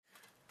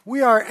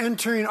We are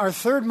entering our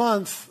third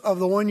month of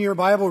the one-year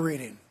Bible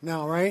reading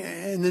now, right,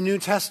 in the New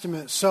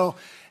Testament. So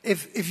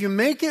if you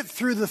make it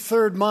through the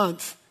third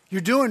month,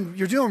 you're doing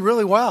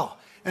really well.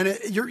 And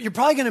you're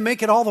probably going to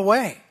make it all the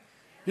way.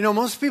 You know,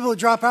 most people that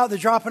drop out, they're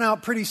dropping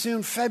out pretty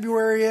soon,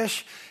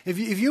 February-ish. If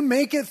you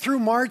make it through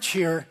March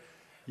here,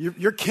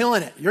 you're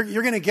killing it.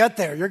 You're going to get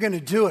there. You're going to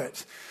do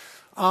it.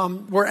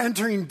 We're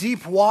entering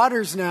deep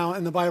waters now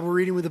in the Bible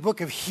reading with the book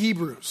of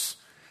Hebrews.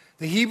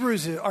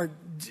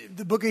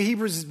 The book of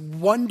Hebrews is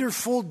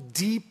wonderful,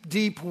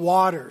 deep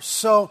waters.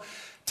 So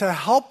to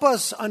help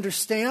us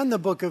understand the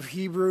book of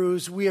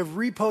Hebrews, we have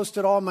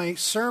reposted all my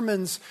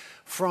sermons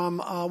from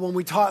when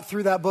we taught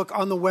through that book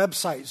on the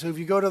website. So if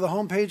you go to the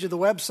homepage of the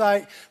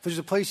website, there's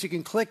a place you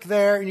can click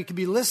there, and you can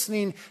be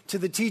listening to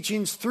the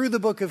teachings through the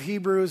book of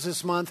Hebrews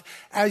this month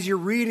as you're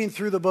reading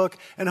through the book,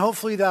 and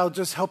hopefully that'll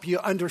just help you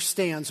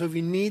understand. So if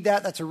you need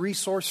that, that's a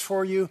resource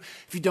for you.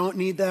 If you don't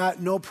need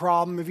that, no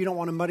problem. If you don't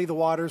want to muddy the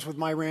waters with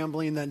my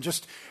rambling, then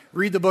just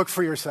read the book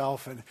for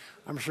yourself, and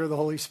I'm sure the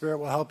Holy Spirit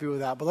will help you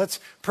with that. But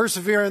let's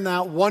persevere in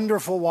that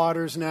wonderful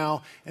waters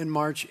now and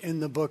march in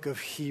the book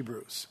of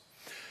Hebrews.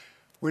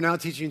 We're now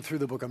teaching through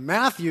the book of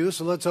Matthew,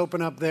 so let's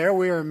open up there.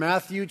 We are in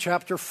Matthew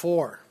chapter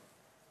 4.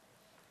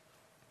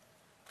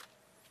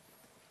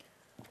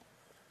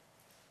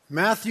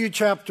 Matthew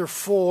chapter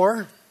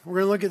 4, we're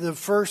going to look at the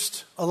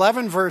first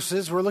 11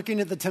 verses. We're looking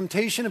at the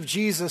temptation of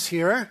Jesus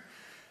here,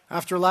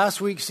 after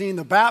last week seeing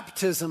the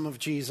baptism of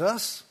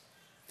Jesus.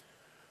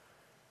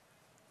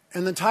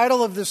 And the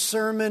title of this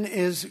sermon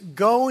is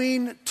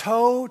Going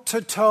Toe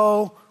to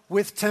Toe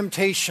with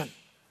Temptation.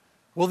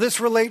 Will this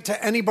relate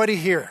to anybody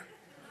here?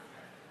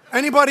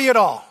 Anybody at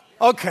all?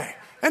 Okay.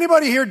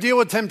 Anybody here deal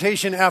with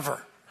temptation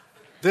ever?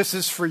 This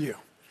is for you.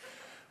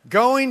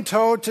 Going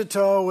toe to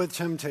toe with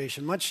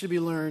temptation. Much to be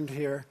learned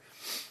here.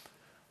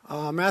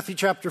 Matthew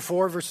chapter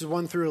 4, verses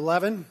 1 through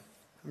 11.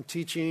 I'm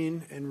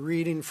teaching and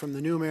reading from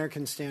the New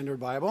American Standard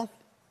Bible.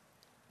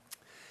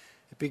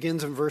 It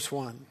begins in verse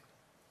 1.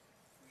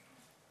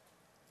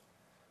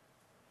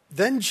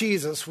 Then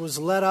Jesus was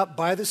led up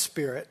by the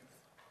Spirit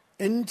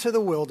into the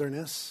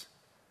wilderness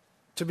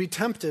to be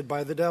tempted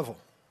by the devil.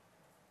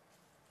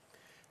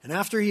 And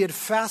after he had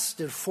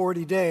fasted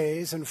 40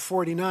 days and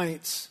 40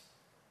 nights,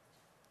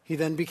 he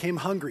then became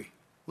hungry.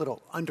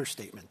 Little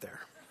understatement there.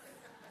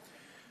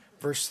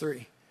 Verse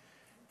 3.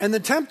 And the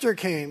tempter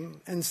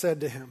came and said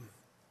to him,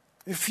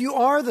 If you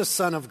are the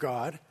Son of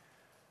God,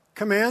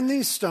 command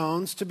these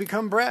stones to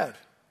become bread.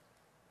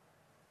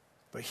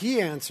 But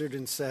he answered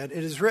and said,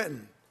 It is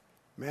written,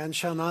 Man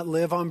shall not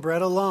live on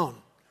bread alone,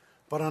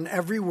 but on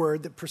every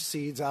word that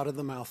proceeds out of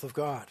the mouth of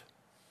God.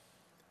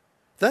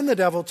 Then the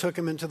devil took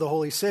him into the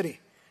holy city,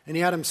 and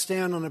he had him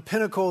stand on a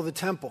pinnacle of the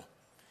temple,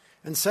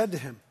 and said to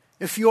him,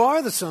 If you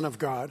are the Son of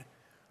God,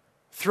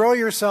 throw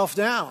yourself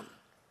down,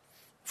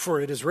 for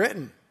it is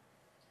written,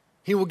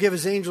 He will give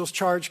his angels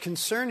charge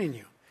concerning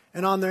you,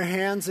 and on their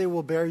hands they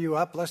will bear you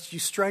up, lest you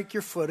strike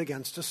your foot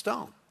against a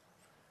stone.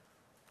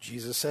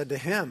 Jesus said to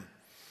him,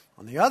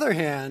 On the other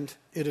hand,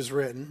 it is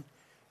written,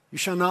 You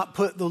shall not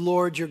put the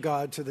Lord your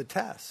God to the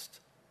test.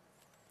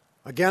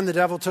 Again, the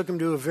devil took him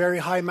to a very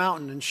high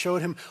mountain and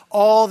showed him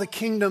all the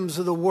kingdoms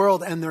of the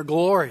world and their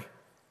glory.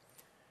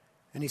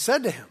 And he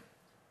said to him,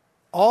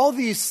 All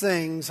these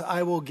things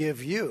I will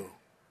give you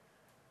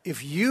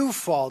if you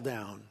fall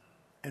down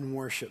and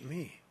worship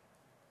me.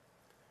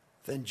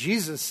 Then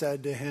Jesus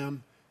said to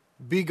him,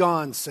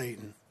 Begone,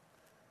 Satan,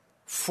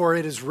 for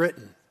it is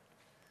written,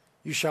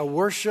 You shall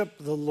worship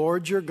the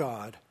Lord your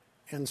God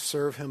and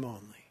serve him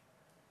only.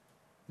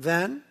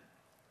 Then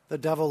the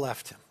devil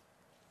left him.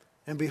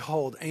 And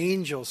behold,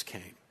 angels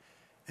came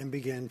and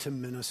began to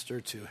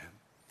minister to him.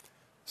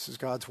 This is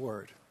God's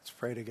word. Let's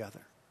pray together.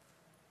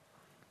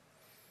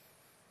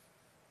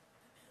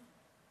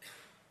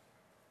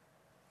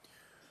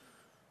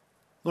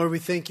 Lord, we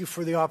thank you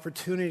for the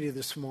opportunity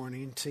this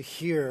morning to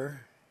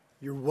hear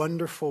your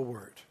wonderful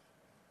word.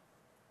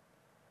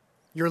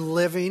 Your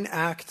living,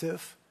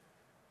 active,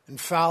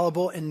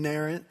 infallible,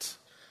 inerrant,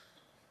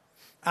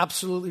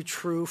 absolutely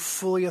true,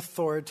 fully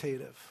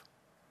authoritative.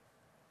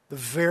 The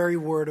very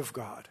word of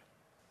God.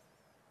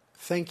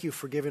 Thank you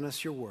for giving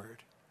us your word.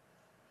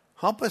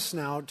 Help us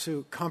now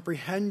to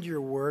comprehend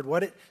your word,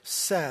 what it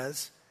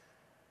says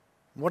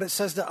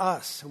to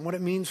us, and what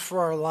it means for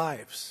our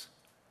lives.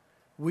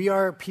 We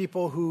are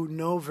people who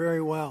know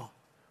very well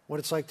what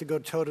it's like to go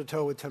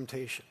toe-to-toe with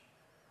temptation.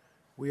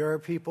 We are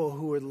people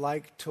who would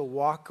like to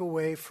walk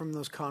away from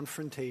those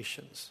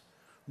confrontations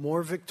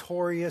more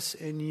victorious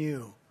in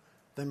you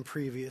than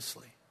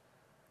previously.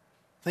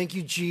 Thank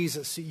you,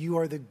 Jesus, that you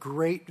are the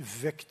great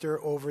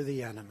victor over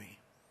the enemy.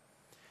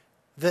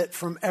 That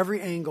from every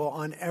angle,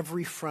 on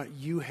every front,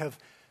 you have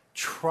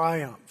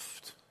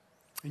triumphed.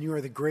 And you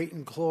are the great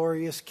and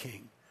glorious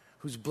King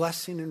whose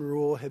blessing and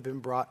rule have been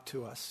brought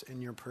to us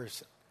in your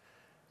person.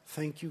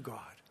 Thank you, God.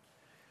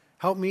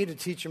 Help me to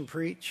teach and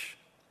preach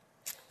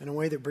in a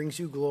way that brings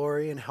you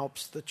glory and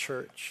helps the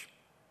church.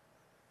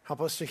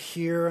 Help us to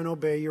hear and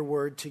obey your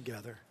word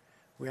together.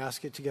 We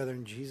ask it together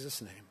in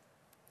Jesus' name.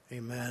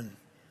 Amen.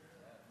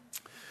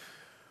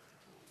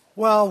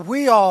 Well,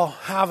 we all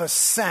have a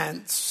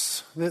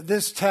sense that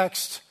this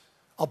text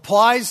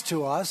applies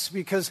to us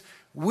because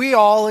we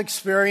all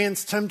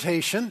experience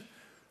temptation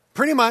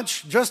pretty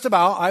much just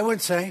about, I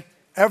would say,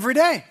 every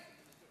day.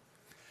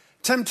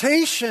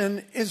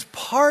 Temptation is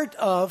part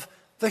of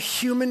the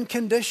human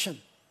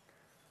condition.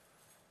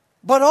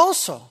 But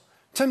also,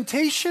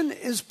 temptation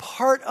is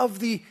part of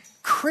the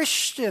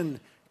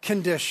Christian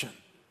condition.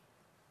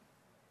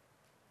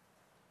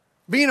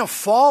 Being a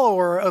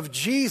follower of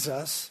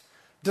Jesus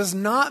does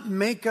not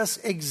make us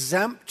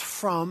exempt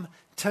from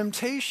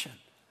temptation.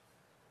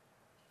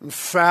 In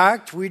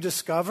fact, we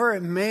discover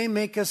it may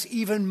make us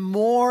even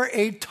more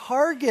a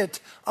target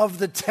of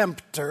the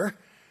tempter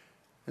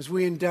as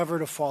we endeavor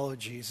to follow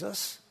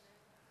Jesus.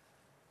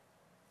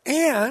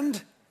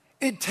 And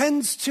it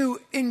tends to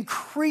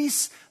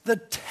increase the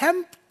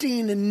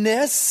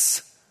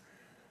temptingness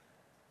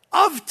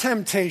of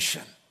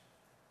temptation.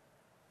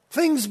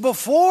 Things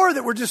before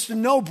that were just a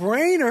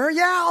no-brainer,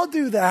 yeah, I'll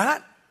do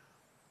that.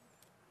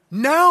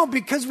 Now,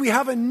 because we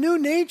have a new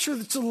nature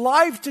that's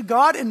alive to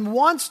God and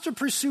wants to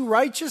pursue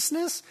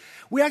righteousness,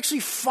 we actually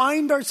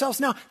find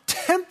ourselves now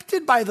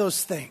tempted by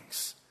those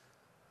things.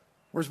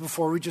 Whereas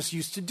before we just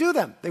used to do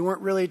them. They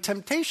weren't really a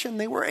temptation,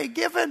 they were a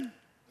given.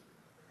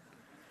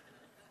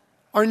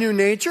 Our new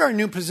nature, our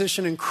new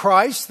position in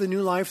Christ, the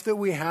new life that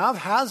we have,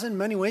 has in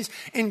many ways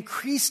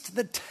increased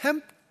the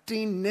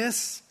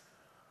temptingness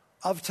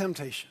of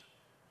temptation.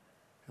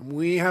 And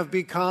we have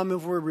become,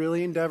 if we're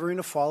really endeavoring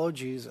to follow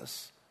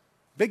Jesus,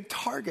 big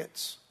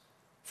targets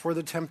for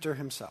the tempter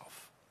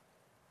himself.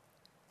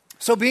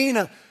 So being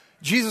a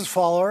Jesus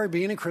follower,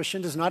 being a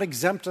Christian, does not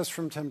exempt us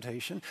from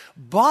temptation,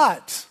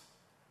 but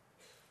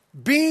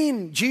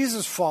being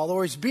Jesus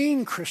followers,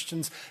 being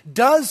Christians,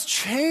 does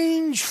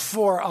change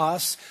for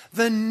us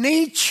the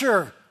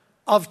nature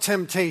of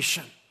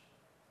temptation.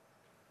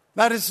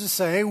 That is to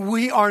say,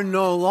 we are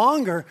no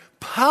longer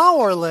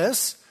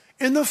powerless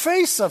in the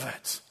face of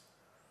it.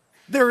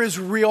 There is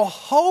real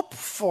hope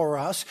for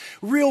us,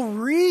 real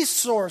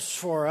resource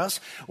for us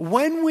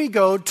when we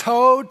go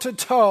toe to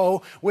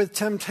toe with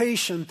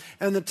temptation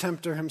and the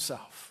tempter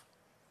himself.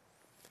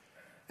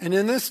 And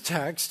in this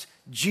text,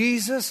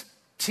 Jesus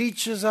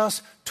teaches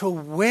us to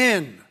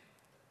win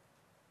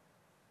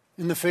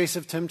in the face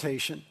of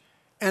temptation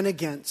and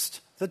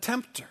against the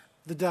tempter,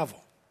 the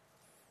devil.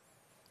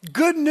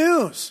 Good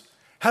news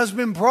has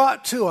been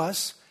brought to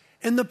us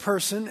in the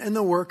person and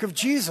the work of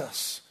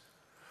Jesus.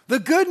 The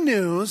good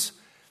news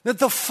that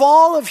the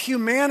fall of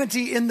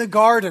humanity in the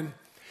garden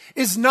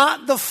is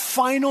not the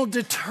final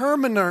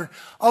determiner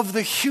of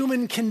the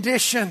human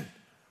condition.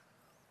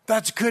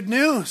 That's good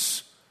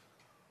news.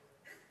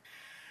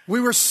 We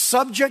were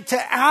subject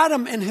to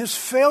Adam and his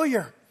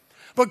failure.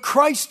 But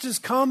Christ has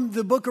come,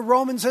 the book of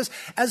Romans says,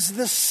 as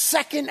the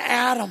second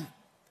Adam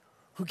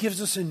who gives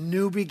us a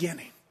new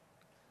beginning.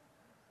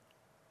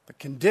 The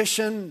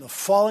condition, the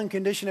fallen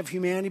condition of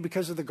humanity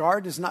because of the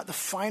garden is not the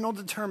final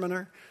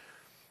determiner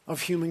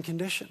of human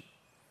condition.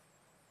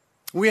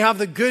 We have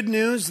the good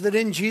news that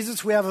in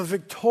Jesus we have a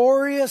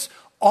victorious,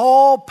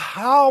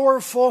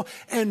 all-powerful,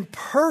 and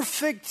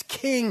perfect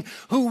King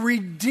who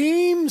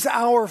redeems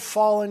our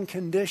fallen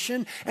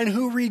condition and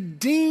who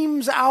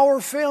redeems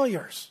our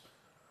failures.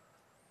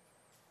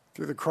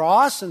 Through the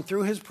cross and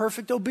through his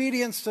perfect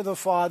obedience to the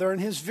Father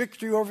and his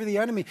victory over the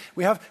enemy,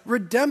 we have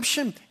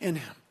redemption in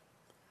him.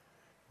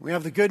 We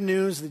have the good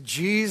news that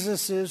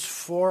Jesus is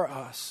for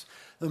us,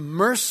 the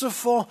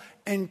merciful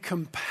and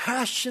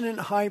compassionate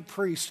high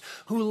priest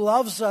who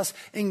loves us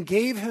and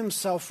gave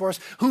himself for us,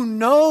 who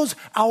knows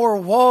our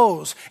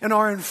woes and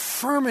our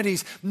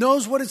infirmities,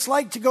 knows what it's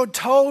like to go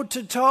toe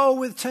to toe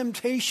with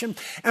temptation,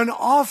 and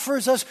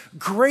offers us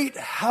great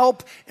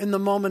help in the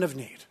moment of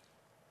need.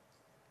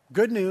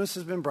 Good news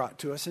has been brought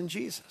to us in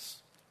Jesus.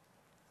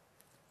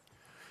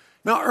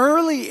 Now,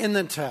 early in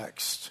the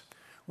text,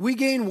 we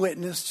gain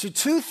witness to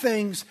two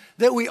things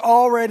that we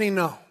already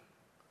know.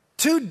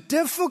 Two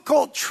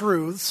difficult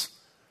truths,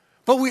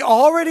 but we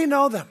already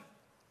know them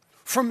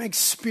from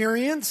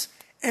experience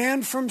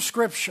and from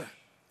Scripture.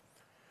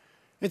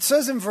 It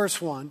says in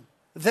verse 1,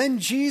 "Then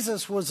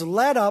Jesus was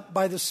led up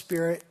by the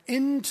Spirit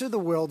into the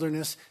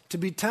wilderness to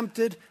be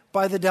tempted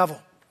by the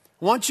devil."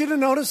 I want you to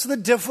notice the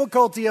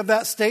difficulty of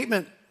that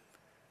statement.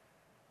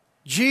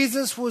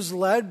 Jesus was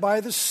led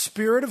by the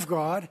Spirit of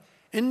God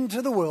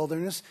into the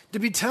wilderness to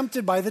be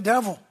tempted by the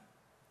devil.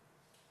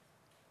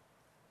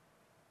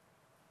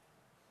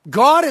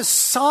 God is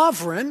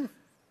sovereign.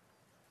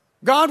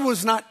 God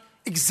was not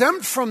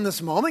exempt from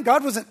this moment.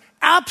 God wasn't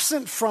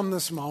absent from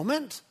this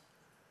moment.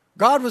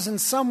 God was in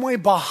some way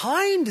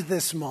behind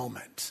this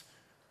moment.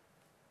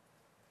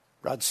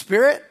 God's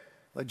Spirit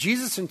led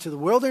Jesus into the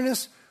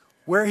wilderness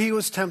where he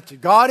was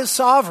tempted. God is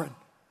sovereign.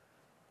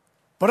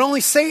 But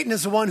only Satan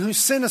is the one who's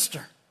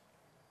sinister.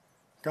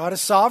 God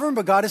is sovereign,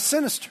 but God is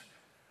sinister.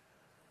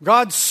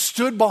 God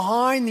stood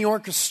behind the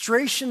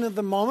orchestration of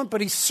the moment,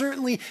 but he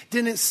certainly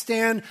didn't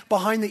stand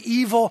behind the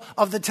evil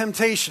of the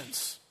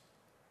temptations.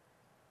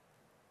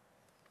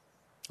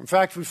 In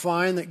fact, we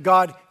find that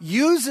God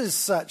uses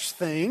such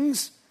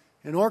things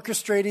in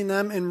orchestrating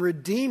them and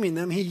redeeming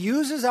them. He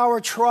uses our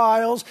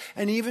trials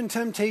and even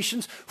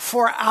temptations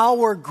for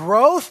our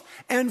growth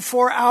and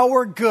for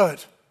our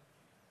good.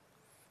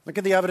 Look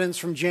at the evidence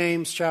from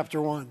James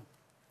chapter 1.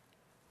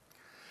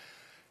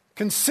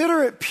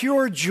 Consider it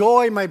pure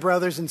joy, my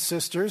brothers and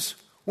sisters,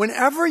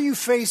 whenever you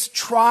face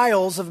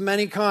trials of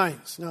many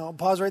kinds. Now, I'll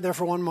pause right there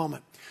for one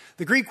moment.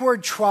 The Greek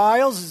word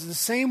trials is the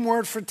same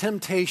word for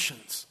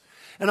temptations.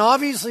 And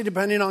obviously,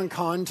 depending on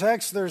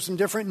context, there's some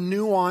different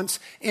nuance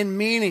in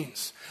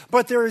meanings.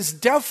 But there is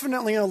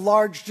definitely a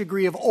large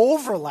degree of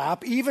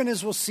overlap, even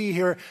as we'll see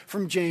here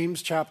from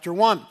James chapter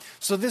 1.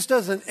 So this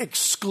doesn't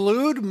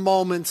exclude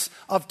moments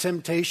of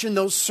temptation.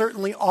 Those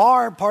certainly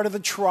are part of the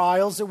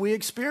trials that we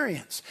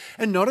experience.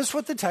 And notice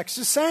what the text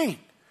is saying.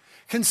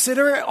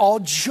 Consider it all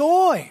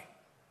joy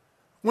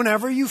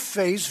whenever you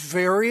face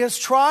various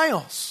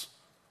trials.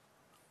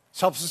 This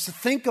helps us to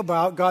think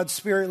about God's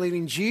Spirit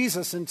leading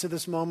Jesus into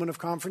this moment of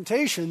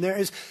confrontation. There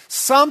is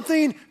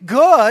something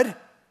good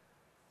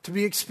to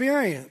be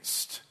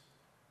experienced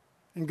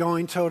in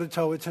going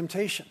toe-to-toe with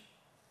temptation.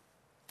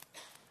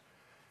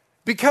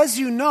 Because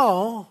you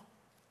know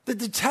that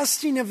the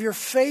testing of your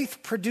faith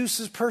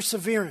produces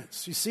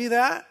perseverance. You see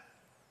that?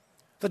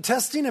 The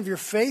testing of your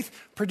faith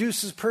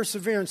produces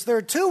perseverance. There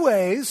are two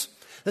ways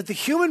that the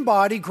human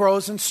body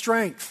grows in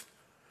strength: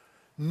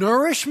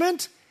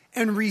 nourishment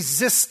and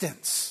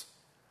resistance.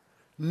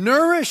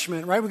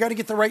 Nourishment, right? We've got to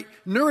get the right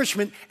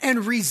nourishment,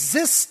 and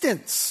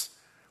resistance,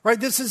 right?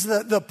 This is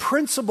the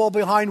principle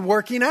behind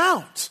working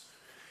out.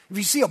 If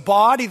you see a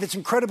body that's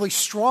incredibly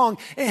strong,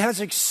 it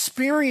has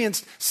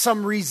experienced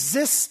some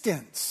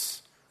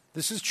resistance.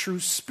 This is true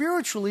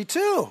spiritually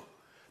too.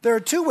 There are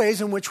two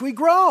ways in which we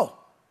grow: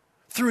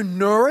 through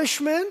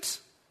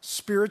nourishment,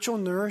 spiritual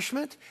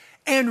nourishment,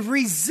 and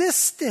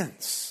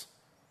resistance,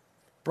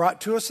 brought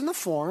to us in the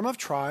form of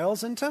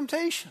trials and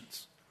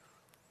temptations.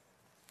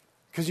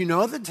 Because you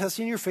know that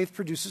testing your faith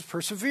produces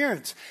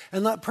perseverance.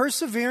 And let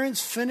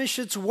perseverance finish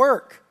its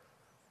work.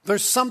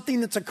 There's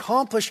something that's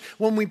accomplished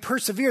when we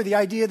persevere. The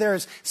idea there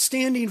is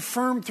standing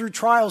firm through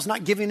trials,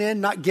 not giving in,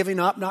 not giving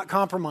up, not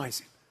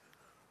compromising.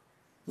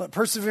 Let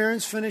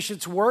perseverance finish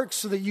its work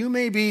so that you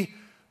may be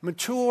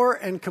mature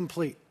and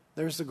complete.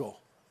 There's the goal.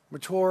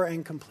 Mature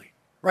and complete.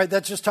 Right?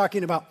 That's just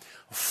talking about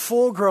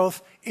full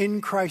growth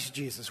in Christ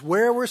Jesus,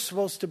 where we're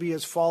supposed to be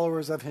as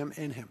followers of Him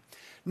in Him.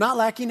 Not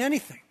lacking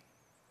anything.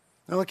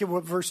 Now look at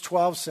what verse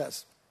 12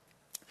 says.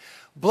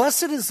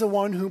 Blessed is the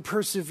one who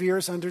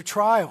perseveres under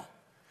trial,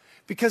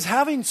 because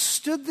having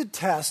stood the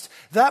test,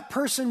 that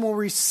person will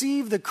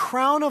receive the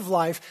crown of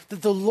life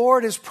that the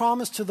Lord has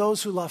promised to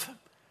those who love Him.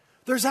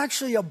 There's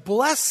actually a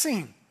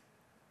blessing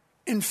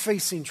in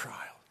facing trial.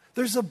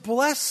 There's a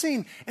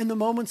blessing in the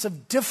moments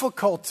of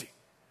difficulty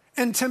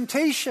and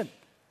temptation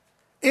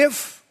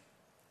if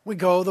we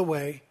go the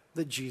way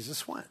that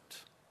Jesus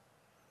went.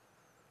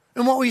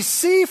 And what we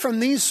see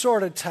from these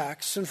sort of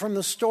texts and from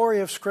the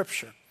story of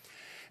Scripture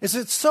is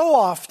that so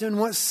often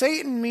what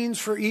Satan means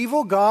for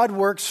evil, God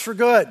works for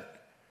good.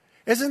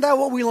 Isn't that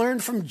what we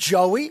learned from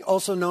Joey,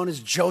 also known as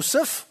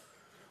Joseph?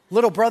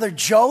 Little brother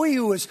Joey,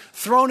 who was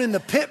thrown in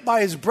the pit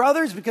by his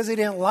brothers because they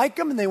didn't like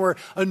him and they were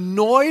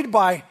annoyed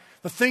by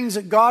the things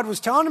that God was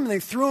telling him, and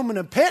they threw him in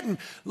a pit, and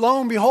lo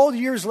and behold,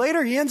 years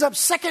later, he ends up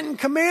second in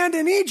command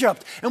in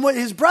Egypt. And what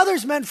his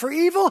brothers meant for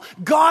evil,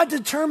 God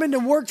determined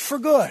and worked for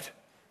good.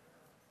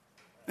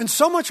 And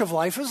so much of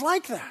life is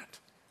like that.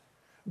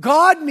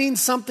 God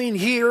means something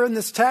here in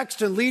this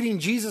text and leading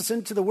Jesus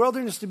into the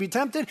wilderness to be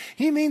tempted.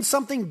 He means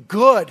something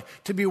good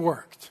to be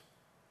worked.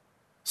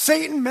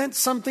 Satan meant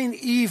something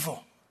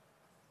evil.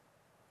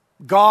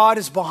 God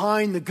is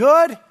behind the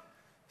good.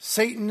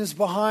 Satan is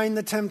behind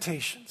the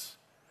temptations.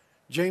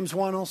 James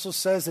 1 also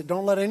says that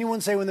don't let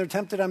anyone say when they're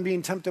tempted, I'm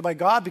being tempted by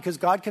God, because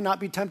God cannot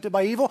be tempted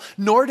by evil,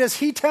 nor does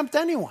He tempt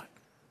anyone.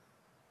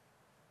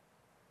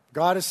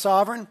 God is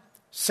sovereign.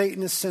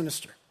 Satan is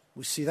sinister.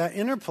 We see that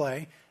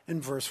interplay in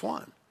verse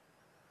 1.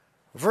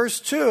 Verse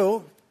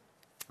 2,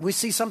 we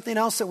see something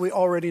else that we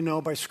already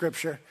know by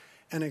Scripture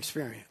and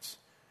experience.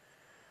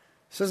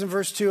 It says in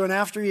verse 2, and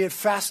after he had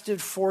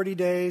fasted 40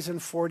 days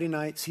and 40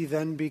 nights, he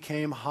then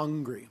became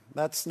hungry.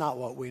 That's not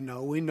what we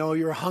know. We know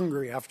you're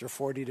hungry after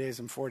 40 days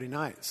and 40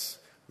 nights.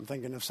 I'm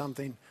thinking of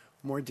something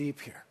more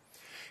deep here.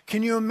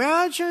 Can you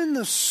imagine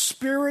the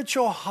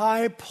spiritual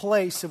high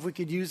place, if we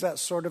could use that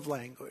sort of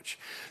language,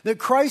 that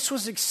Christ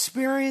was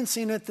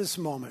experiencing at this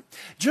moment?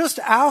 Just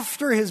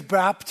after his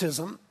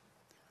baptism,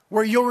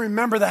 where you'll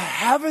remember the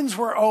heavens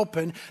were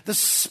open, the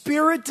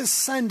Spirit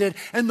descended,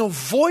 and the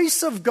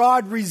voice of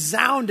God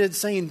resounded,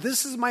 saying,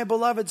 this is my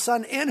beloved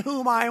Son, in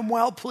whom I am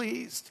well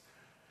pleased.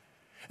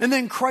 And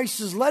then Christ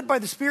is led by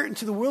the Spirit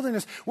into the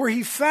wilderness, where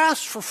he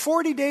fasts for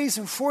 40 days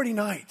and 40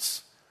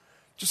 nights.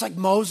 just like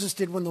Moses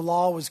did when the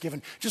law was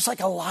given, just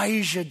like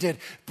Elijah did,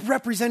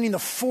 representing the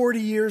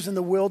 40 years in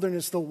the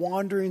wilderness, the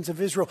wanderings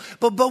of Israel.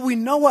 But we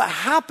know what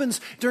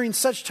happens during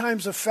such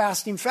times of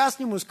fasting.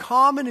 Fasting was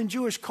common in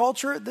Jewish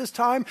culture at this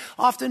time.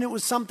 Often it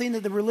was something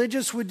that the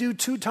religious would do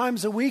 2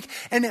 times a week,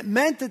 and it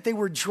meant that they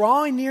were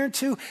drawing near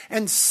to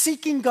and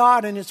seeking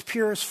God in its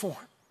purest form.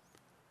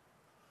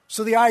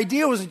 So the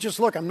idea wasn't just,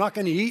 look, I'm not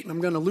going to eat and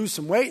I'm going to lose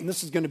some weight and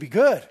this is going to be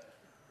good.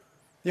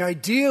 The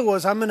idea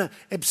was I'm going to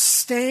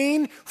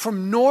abstain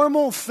from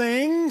normal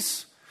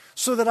things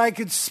so that I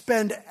could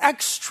spend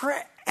extra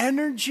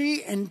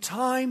energy and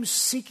time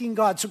seeking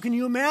God. So can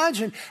you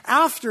imagine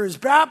after his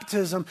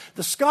baptism,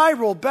 the sky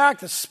rolled back,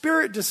 the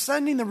Spirit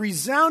descending, the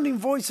resounding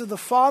voice of the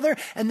Father,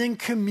 and then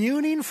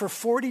communing for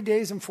 40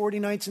 days and 40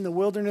 nights in the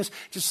wilderness,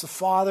 just the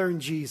Father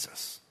and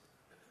Jesus.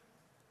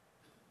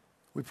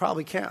 We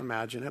probably can't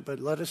imagine it, but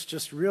let us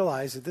just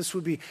realize that this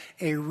would be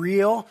a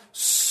real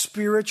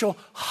spiritual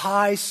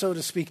high, so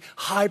to speak,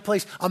 high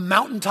place, a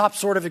mountaintop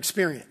sort of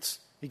experience.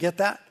 You get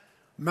that?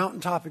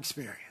 Mountaintop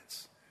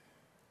experience.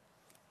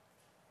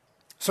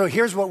 So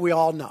here's what we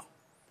all know,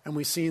 and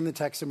we see in the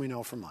text and we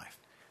know from life.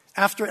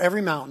 After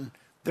every mountain,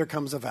 there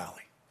comes a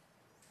valley.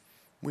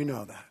 We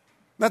know that.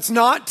 That's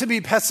not to be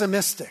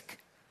pessimistic,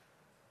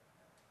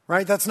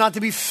 right? That's not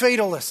to be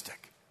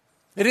fatalistic.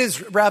 It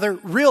is rather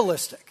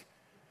realistic.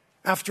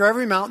 After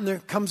every mountain, there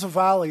comes a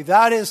valley.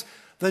 That is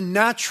the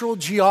natural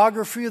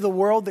geography of the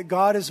world that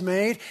God has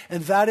made,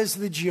 and that is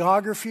the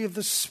geography of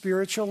the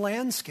spiritual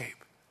landscape.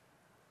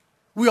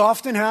 We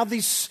often have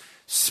these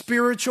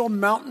spiritual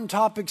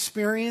mountaintop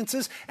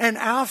experiences, and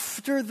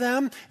after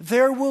them,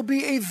 there will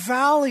be a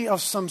valley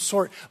of some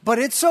sort. But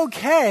it's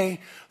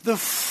okay. The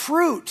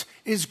fruit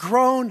is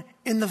grown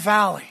in the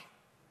valley.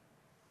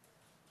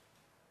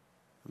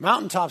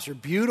 Mountaintops are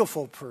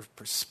beautiful for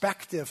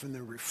perspective and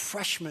the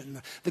refreshment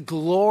and the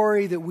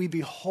glory that we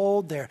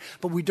behold there.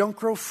 But we don't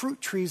grow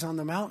fruit trees on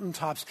the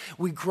mountaintops.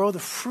 We grow the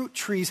fruit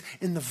trees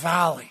in the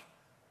valley.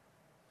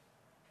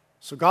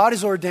 So God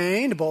has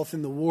ordained, both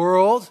in the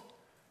world,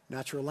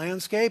 natural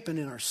landscape, and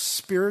in our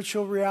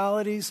spiritual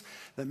realities,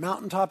 that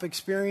mountaintop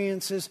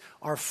experiences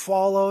are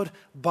followed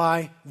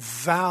by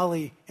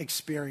valley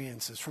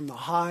experiences, from the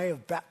high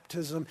of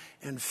baptism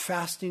and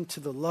fasting to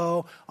the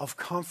low of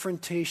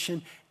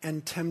confrontation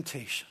and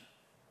temptation.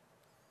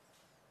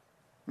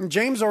 And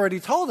James already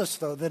told us,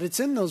 though, that it's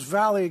in those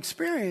valley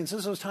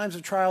experiences, those times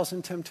of trials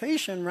and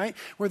temptation, right,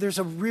 where there's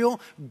a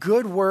real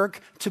good work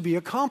to be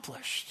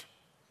accomplished.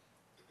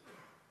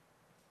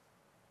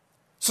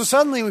 So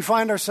suddenly we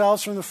find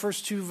ourselves from the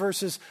first 2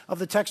 verses of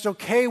the text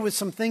okay with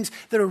some things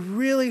that are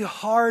really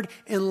hard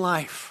in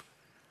life.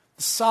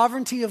 The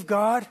sovereignty of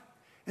God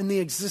and the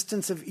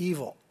existence of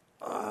evil.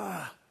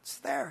 It's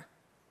there.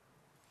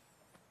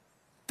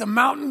 The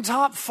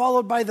mountaintop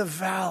followed by the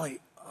valley.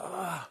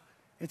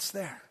 It's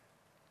there.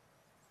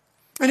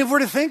 And if we're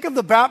to think of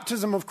the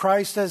baptism of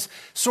Christ as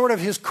sort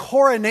of his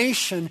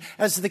coronation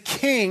as the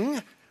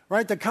king,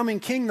 right, the coming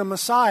king, the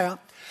Messiah,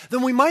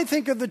 then we might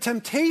think of the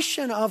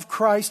temptation of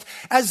Christ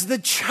as the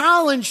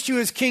challenge to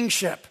his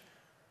kingship.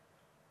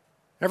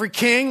 Every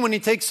king, when he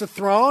takes the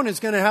throne, is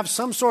going to have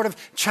some sort of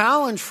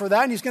challenge for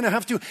that, and he's going to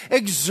have to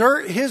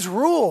exert his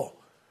rule.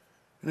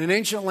 And in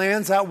ancient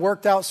lands, that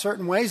worked out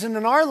certain ways, and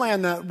in our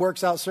land, that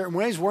works out certain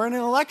ways. We're in an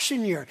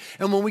election year,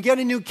 and when we get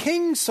a new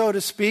king, so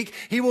to speak,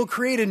 he will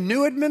create a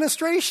new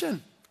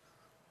administration.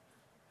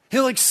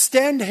 He'll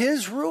extend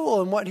his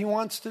rule and what he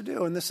wants to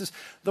do, and this is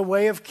the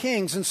way of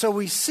kings. And so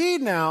we see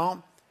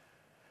now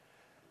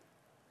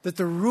that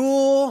the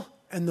rule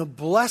and the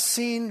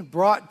blessing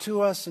brought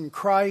to us in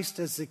Christ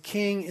as the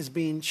king is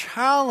being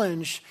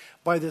challenged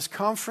by this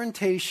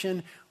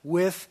confrontation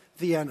with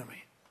the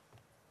enemy.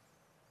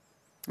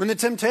 And the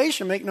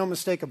temptation, make no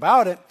mistake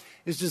about it,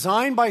 is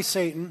designed by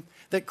Satan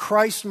that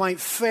Christ might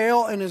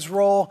fail in his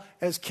role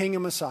as king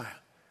and Messiah,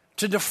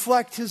 to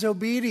deflect his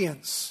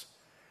obedience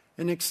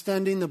in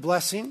extending the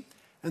blessing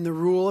and the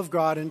rule of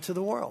God into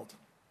the world.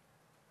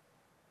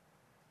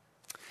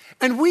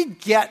 And we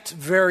get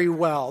very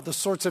well the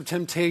sorts of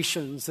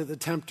temptations that the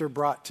tempter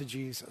brought to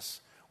Jesus.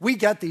 We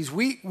get these.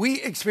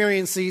 We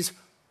experience these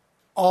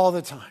all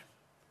the time.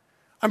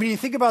 I mean, you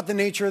think about the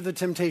nature of the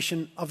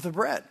temptation of the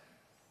bread.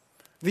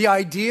 The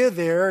idea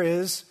there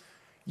is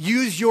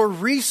use your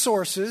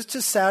resources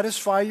to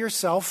satisfy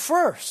yourself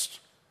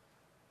first.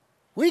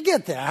 We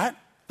get that.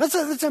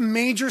 That's a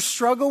major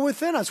struggle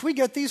within us. We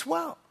get these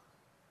well.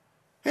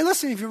 Hey,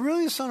 listen, if you're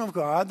really the Son of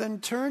God, then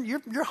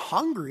you're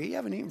hungry, you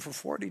haven't eaten for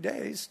 40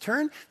 days,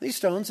 turn these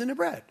stones into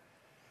bread.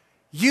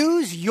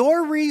 Use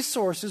your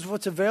resources,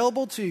 what's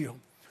available to you,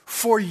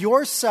 for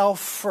yourself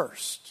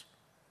first.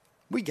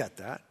 We get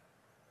that.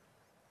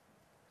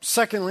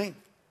 Secondly,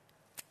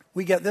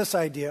 we get this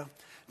idea.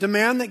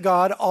 Demand that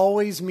God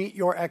always meet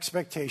your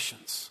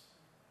expectations.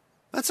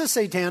 That's a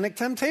satanic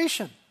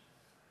temptation.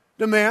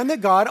 Demand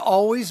that God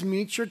always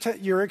meets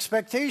your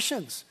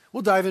expectations.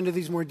 We'll dive into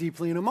these more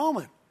deeply in a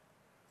moment.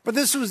 But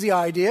this was the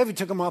idea. He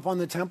took him up on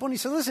the temple and he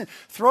said, listen,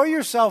 throw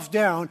yourself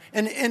down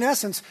and in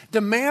essence,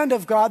 demand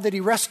of God that he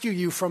rescue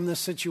you from this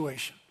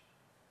situation.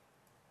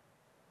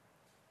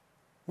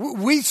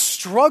 We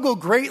struggle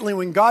greatly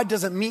when God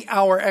doesn't meet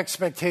our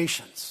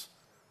expectations.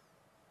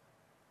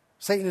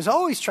 Satan is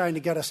always trying to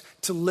get us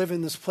to live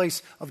in this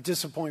place of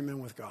disappointment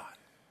with God.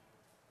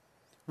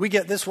 We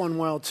get this one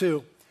well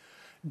too.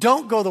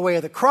 Don't go the way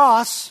of the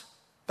cross.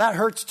 That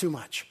hurts too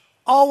much.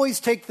 Always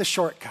take the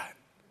shortcut.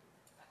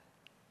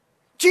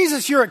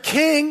 Jesus, you're a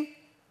king.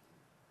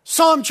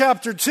 Psalm 2,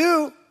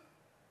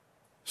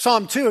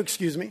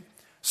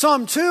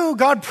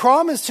 God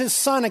promised his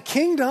son a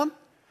kingdom.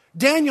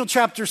 Daniel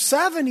chapter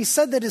 7, he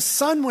said that his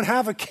son would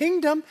have a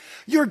kingdom.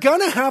 You're going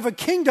to have a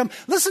kingdom.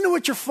 Listen to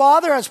what your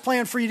Father has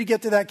planned for you to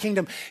get to that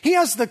kingdom. He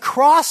has the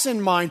cross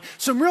in mind,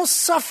 some real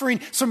suffering,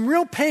 some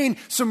real pain,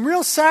 some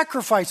real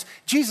sacrifice.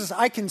 Jesus,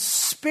 I can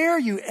spare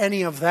you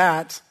any of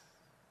that.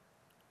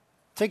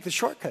 Take the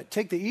shortcut.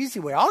 Take the easy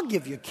way. I'll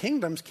give you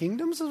kingdoms.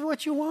 Kingdoms is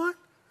what you want?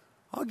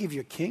 I'll give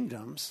you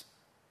kingdoms.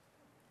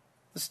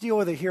 Let's deal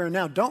with it here and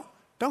now. Don't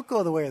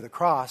go the way of the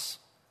cross.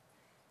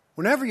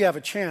 Whenever you have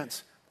a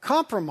chance,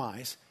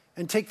 compromise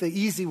and take the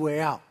easy way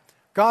out.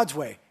 God's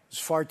way is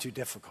far too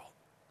difficult.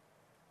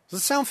 Does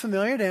it sound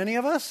familiar to any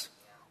of us?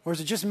 Or is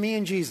it just me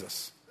and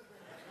Jesus?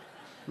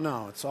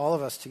 No, it's all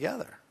of us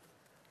together.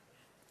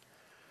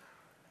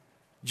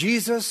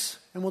 Jesus,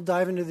 and we'll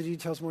dive into the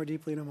details more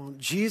deeply in a moment,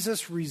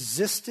 Jesus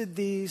resisted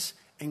these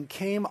and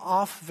came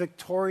off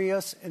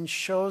victorious and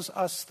shows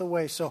us the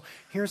way. So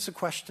here's the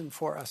question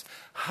for us.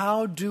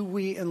 How do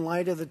we, in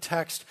light of the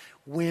text,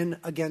 win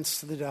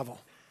against the devil?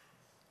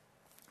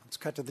 Let's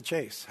cut to the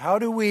chase. How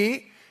do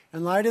we,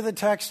 in light of the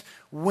text,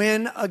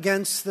 win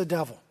against the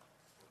devil?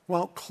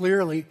 Well,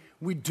 clearly,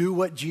 we do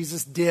what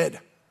Jesus did.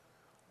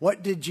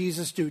 What did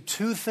Jesus do?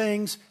 Two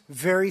things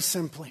very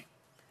simply.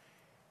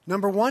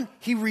 Number one,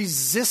 he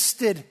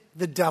resisted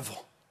the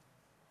devil.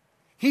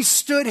 He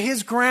stood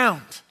his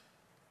ground.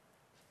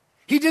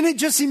 He didn't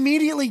just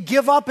immediately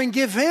give up and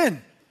give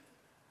in.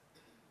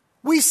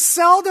 We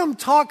seldom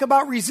talk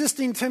about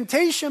resisting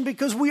temptation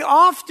because we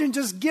often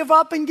just give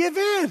up and give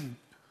in.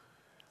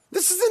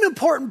 This is an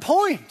important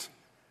point.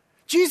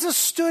 Jesus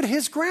stood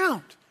his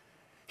ground.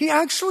 He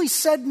actually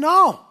said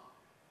no.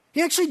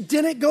 He actually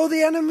didn't go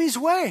the enemy's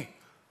way.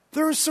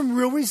 There was some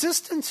real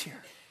resistance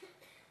here.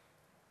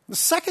 The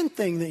second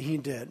thing that he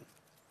did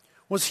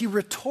was he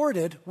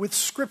retorted with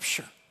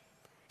Scripture.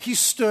 He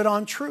stood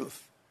on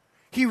truth.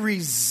 He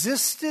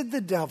resisted the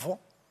devil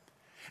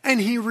and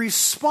he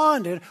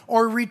responded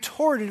or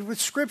retorted with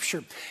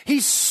Scripture.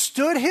 He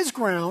stood his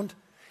ground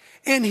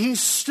and he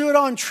stood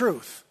on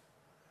truth.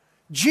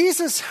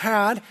 Jesus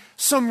had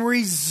some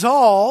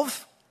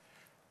resolve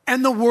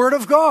and the Word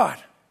of God.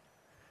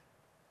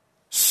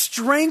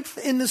 Strength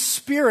in the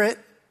Spirit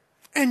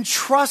and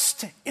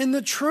trust in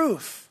the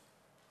truth.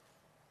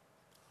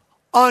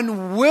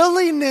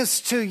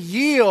 Unwillingness to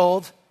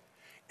yield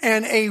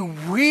and a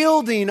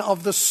wielding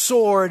of the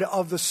sword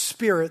of the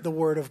Spirit, the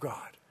Word of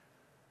God.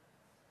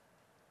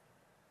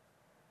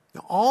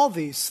 Now, all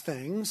these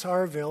things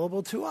are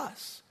available to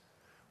us.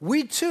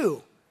 We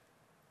too,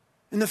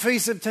 in the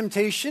face of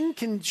temptation,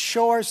 can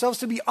show ourselves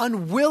to be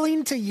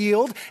unwilling to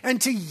yield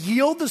and to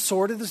yield the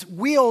sword of the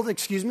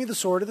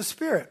sword of the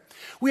Spirit.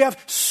 We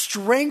have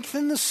strength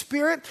in the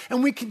Spirit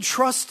and we can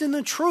trust in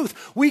the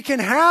truth. We can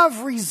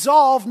have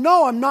resolve,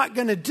 no, I'm not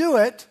going to do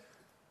it.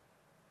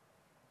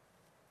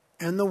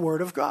 And the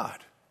Word of God.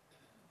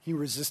 He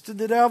resisted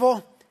the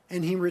devil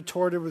and he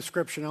retorted with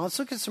Scripture. Now let's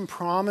look at some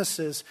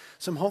promises,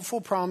 some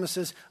hopeful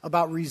promises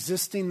about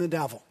resisting the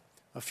devil.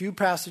 A few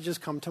passages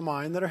come to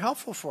mind that are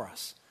helpful for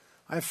us.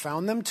 I've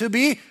found them to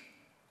be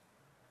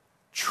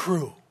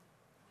true.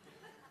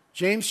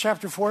 James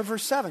chapter 4,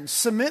 verse 7.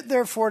 Submit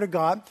therefore to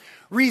God,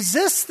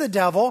 resist the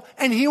devil,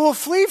 and he will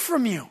flee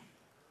from you.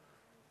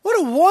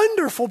 What a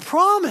wonderful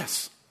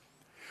promise.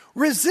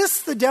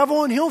 Resist the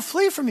devil and he'll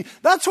flee from you.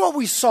 That's what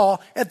we saw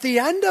at the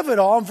end of it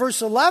all. In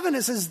verse 11,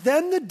 it says,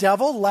 then the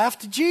devil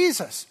left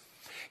Jesus.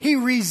 He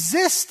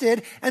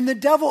resisted and the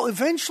devil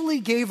eventually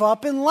gave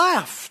up and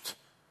left.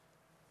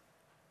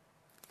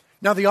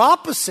 Now the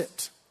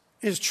opposite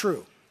is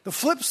true. The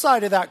flip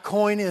side of that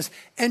coin is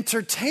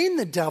entertain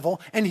the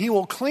devil and he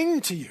will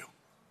cling to you.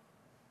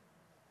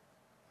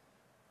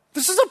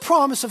 This is a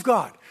promise of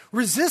God.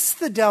 Resist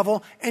the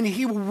devil and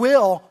he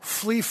will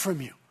flee from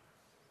you.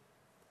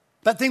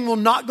 That thing will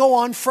not go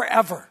on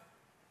forever.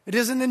 It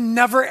isn't a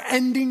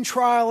never-ending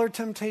trial or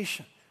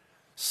temptation.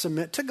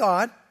 Submit to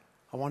God.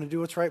 I want to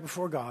do what's right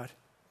before God.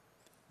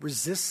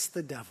 Resist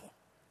the devil.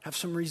 Have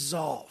some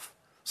resolve,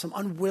 some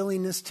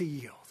unwillingness to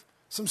yield,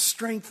 some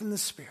strength in the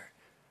Spirit.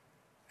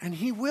 And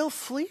he will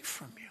flee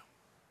from you.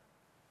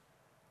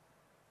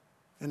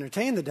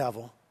 Entertain the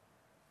devil,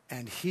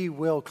 and he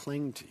will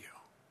cling to you.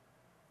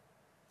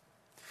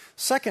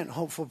 Second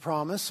hopeful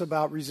promise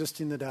about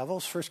resisting the devil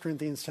is 1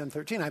 Corinthians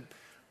 10:13.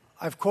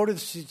 I've quoted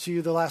this to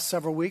you the last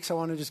several weeks. I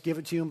want to just give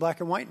it to you in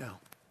black and white now.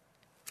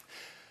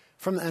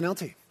 From the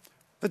NLT.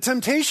 The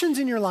temptations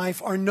in your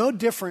life are no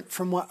different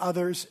from what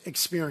others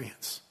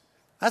experience.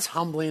 That's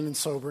humbling and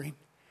sobering.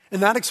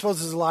 And that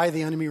exposes the lie of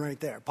the enemy right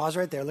there. Pause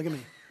right there. Look at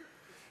me.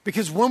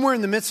 Because when we're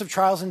in the midst of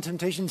trials and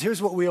temptations,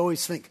 here's what we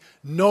always think.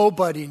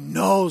 Nobody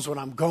knows what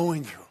I'm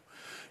going through.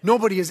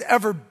 Nobody has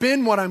ever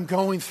been what I'm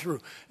going through.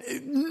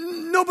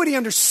 Nobody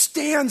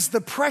understands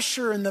the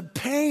pressure and the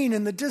pain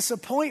and the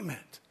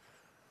disappointment.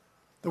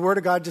 The Word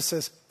of God just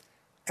says,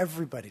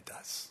 everybody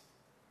does.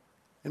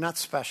 You're not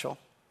special.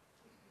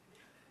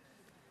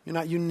 You're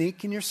not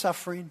unique in your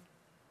suffering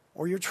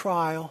or your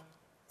trial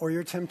or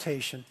your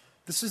temptation.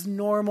 This is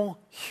normal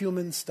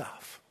human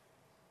stuff.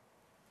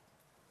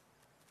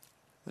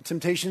 The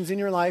temptations in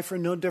your life are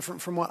no different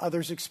from what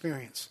others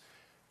experience.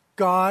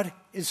 God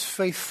is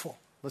faithful.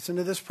 Listen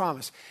to this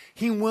promise.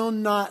 He will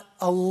not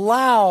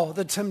allow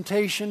the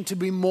temptation to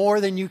be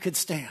more than you could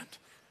stand.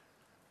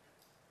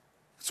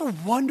 That's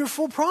a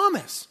wonderful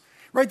promise,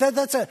 right?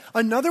 That's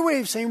another way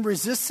of saying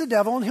resist the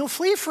devil and he'll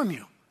flee from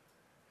you.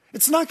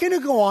 It's not going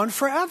to go on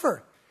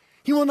forever.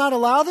 He will not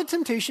allow the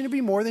temptation to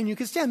be more than you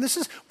can stand. This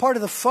is part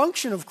of the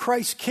function of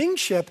Christ's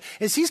kingship,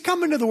 is he's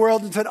come into the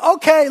world and said,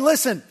 okay,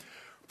 listen,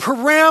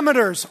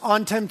 parameters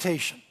on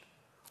temptation.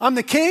 I'm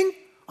the king.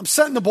 I'm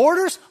setting the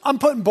borders. I'm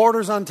putting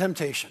borders on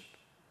temptation.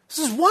 This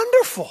is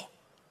wonderful.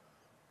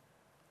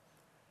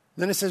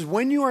 Then it says,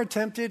 when you are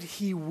tempted,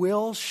 he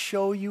will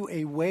show you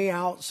a way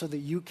out so that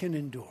you can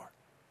endure.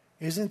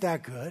 Isn't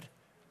that good?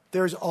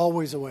 There's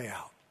always a way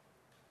out.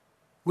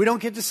 We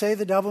don't get to say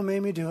the devil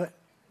made me do it.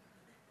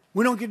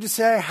 We don't get to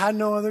say I had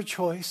no other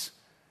choice.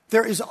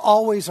 There is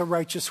always a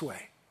righteous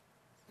way.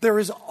 There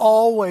is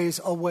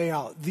always a way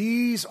out.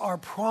 These are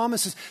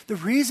promises. The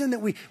reason that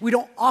we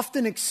don't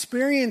often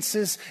experience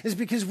this is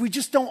because we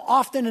just don't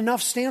often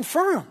enough stand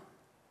firm.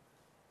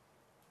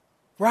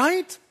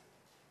 Right?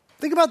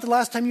 Think about the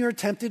last time you were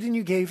tempted and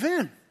you gave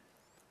in.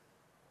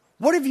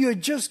 What if you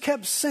had just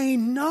kept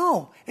saying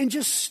no and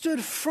just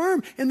stood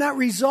firm in that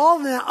resolve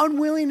and that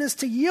unwillingness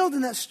to yield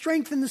and that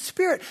strength in the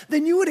Spirit?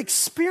 Then you would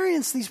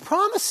experience these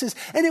promises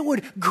and it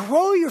would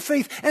grow your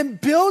faith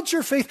and build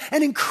your faith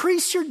and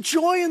increase your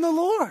joy in the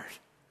Lord.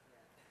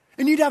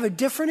 And you'd have a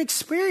different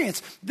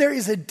experience. There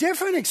is a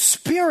different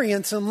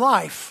experience in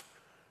life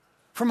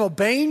from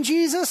obeying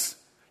Jesus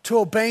to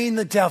obeying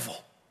the devil.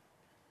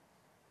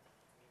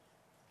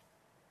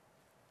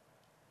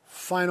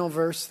 Final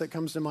verse that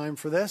comes to mind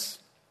for this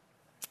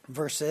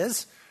verse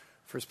is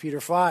 1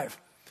 Peter 5.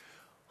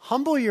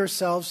 Humble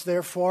yourselves,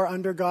 therefore,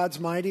 under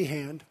God's mighty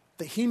hand,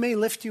 that he may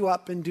lift you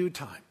up in due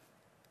time.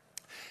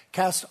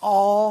 Cast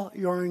all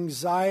your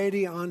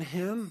anxiety on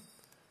him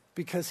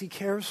because he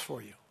cares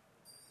for you.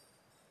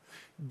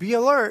 Be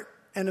alert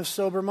and of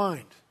sober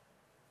mind,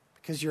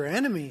 because your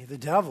enemy, the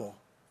devil,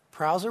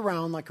 prowls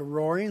around like a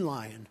roaring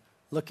lion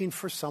looking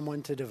for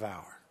someone to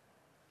devour.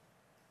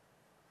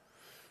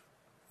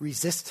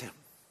 Resist him.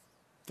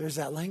 There's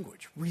that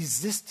language.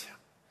 Resist him.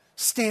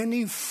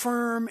 Standing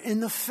firm in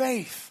the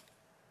faith.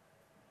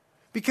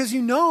 Because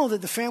you know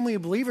that the family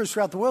of believers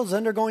throughout the world is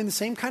undergoing the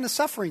same kind of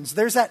sufferings.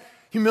 There's that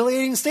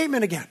humiliating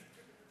statement again.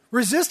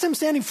 Resist him,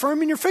 standing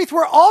firm in your faith.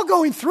 We're all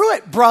going through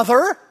it,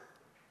 brother.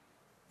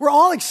 We're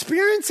all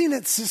experiencing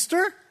it,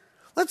 sister.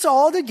 Let's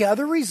all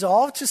together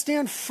resolve to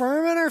stand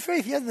firm in our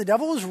faith. Yeah, the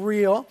devil is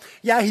real.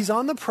 Yeah, he's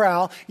on the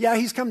prowl. Yeah,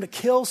 he's come to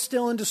kill,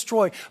 steal, and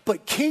destroy.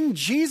 But King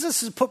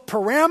Jesus has put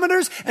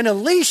parameters and a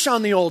leash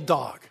on the old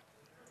dog.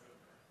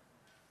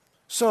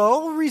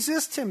 So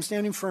resist him,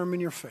 standing firm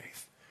in your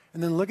faith.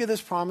 And then look at this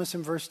promise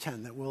in verse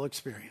 10 that we'll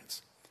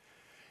experience.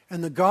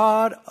 And the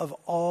God of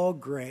all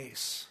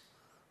grace,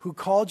 who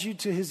called you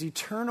to his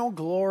eternal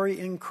glory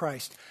in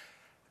Christ,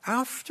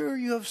 after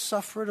you have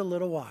suffered a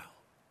little while.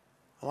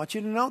 I want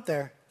you to note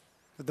there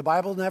that the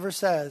Bible never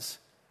says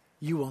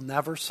you will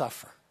never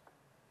suffer.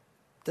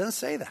 It doesn't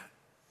say that.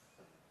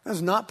 That's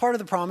not part of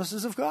the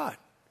promises of God.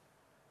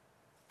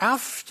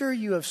 After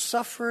you have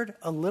suffered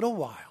a little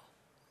while,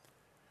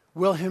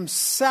 will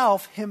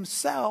himself,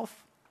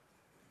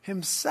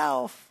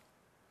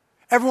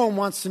 everyone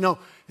wants to know,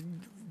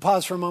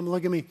 pause for a moment,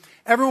 look at me.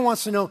 Everyone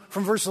wants to know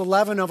from verse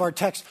 11 of our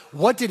text,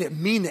 what did it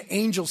mean that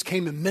angels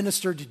came and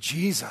ministered to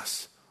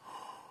Jesus?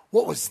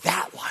 What was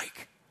that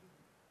like?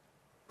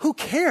 Who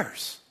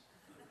cares?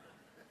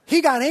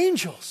 He got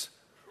angels.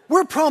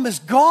 We're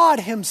promised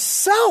God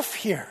himself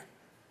here.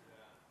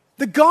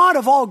 The God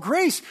of all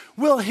grace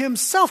will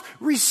himself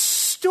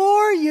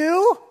restore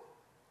you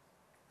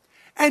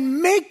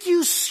and make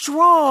you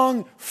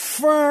strong,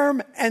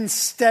 firm, and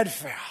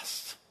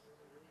steadfast.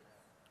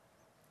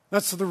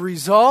 That's the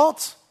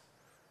result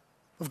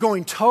of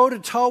going toe to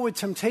toe with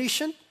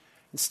temptation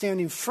and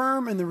standing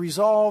firm in the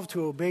resolve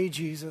to obey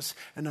Jesus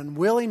and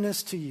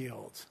unwillingness to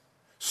yield.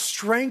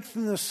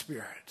 Strengthen the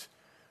Spirit.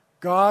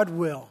 God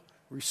will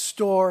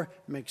restore,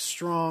 make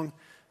strong,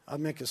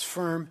 make us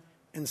firm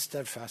and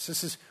steadfast.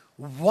 This is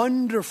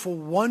wonderful,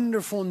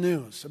 wonderful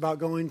news about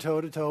going toe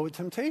to toe with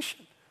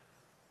temptation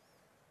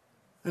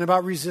and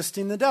about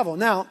resisting the devil.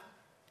 Now,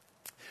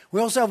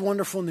 we also have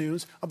wonderful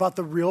news about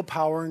the real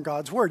power in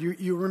God's word.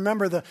 You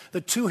remember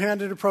the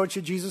two-handed approach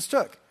that Jesus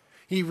took.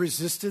 He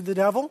resisted the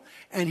devil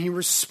and he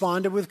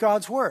responded with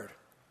God's word.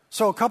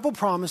 So a couple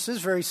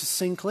promises very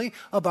succinctly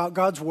about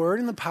God's word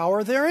and the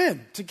power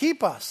therein to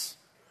keep us.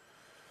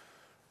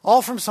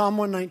 All from Psalm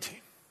 119.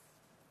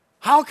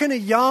 How can a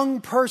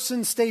young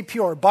person stay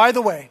pure? By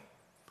the way,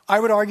 I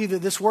would argue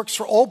that this works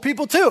for old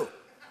people too.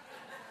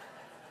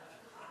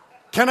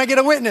 Can I get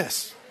a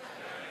witness?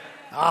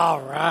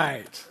 All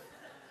right.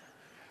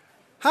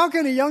 How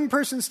can a young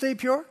person stay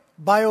pure?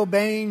 By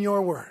obeying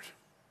your word.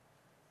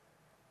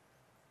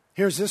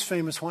 Here's this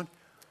famous one.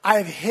 I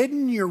have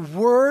hidden your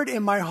word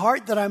in my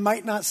heart that I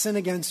might not sin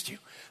against you.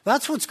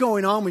 That's what's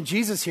going on with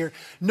Jesus here.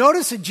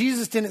 Notice that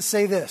Jesus didn't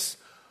say this.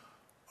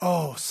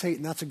 Oh,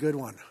 Satan, that's a good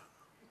one.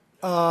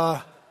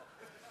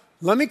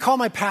 Let me call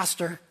my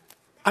pastor.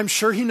 I'm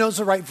sure he knows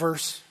the right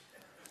verse.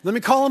 Let me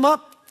call him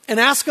up and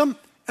ask him,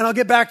 and I'll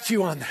get back to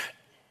you on that.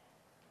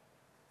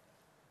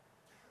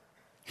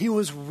 He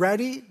was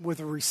ready with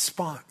a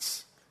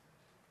response.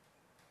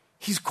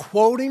 He's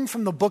quoting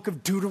from the book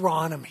of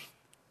Deuteronomy.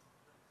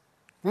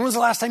 When was the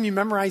last time you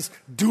memorized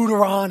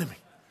Deuteronomy?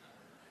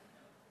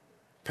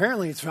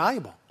 Apparently it's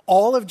valuable.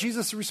 All of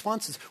Jesus'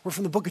 responses were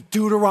from the book of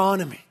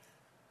Deuteronomy.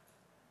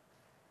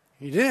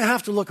 He didn't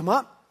have to look them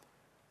up.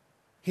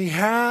 He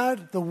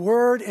had the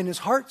word in his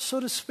heart, so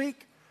to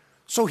speak.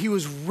 So he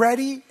was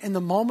ready in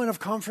the moment of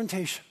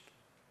confrontation.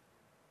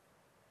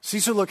 See,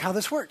 so look how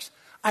this works.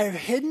 I have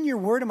hidden your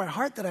word in my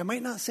heart that I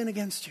might not sin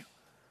against you.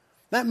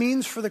 That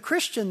means for the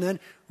Christian then,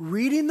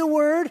 reading the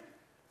word,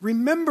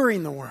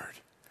 remembering the word.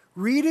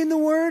 Reading the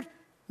word,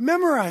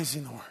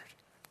 memorizing the word.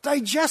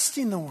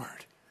 Digesting the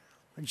word.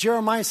 Like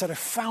Jeremiah said, I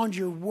found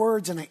your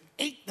words and I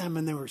ate them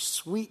and they were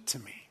sweet to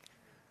me.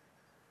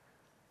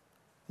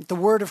 Let the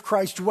word of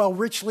Christ dwell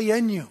richly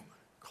in you.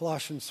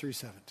 Colossians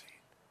 3:17.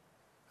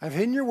 I've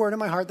hidden your word in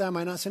my heart that I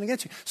might not sin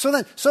against you. So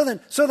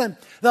then,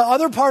 the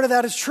other part of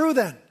that is true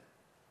then.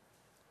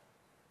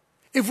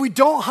 If we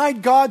don't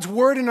hide God's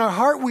word in our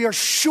heart, we are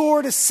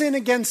sure to sin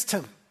against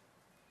him.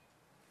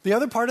 The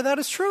other part of that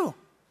is true.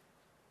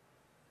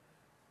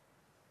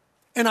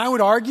 And I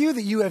would argue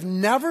that you have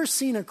never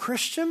seen a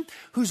Christian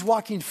who's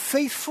walking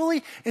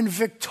faithfully and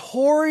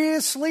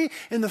victoriously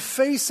in the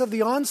face of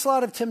the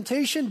onslaught of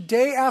temptation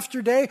day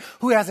after day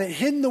who hasn't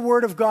hidden the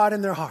word of God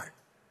in their heart.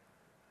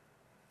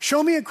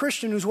 Show me a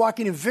Christian who's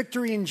walking in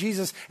victory in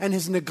Jesus and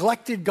has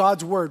neglected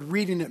God's word,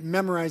 reading it,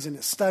 memorizing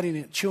it, studying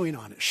it, chewing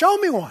on it. Show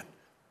me one.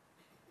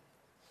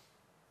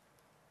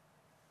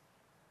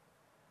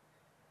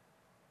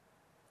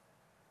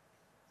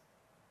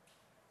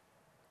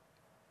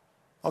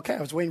 Okay,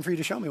 I was waiting for you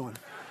to show me one.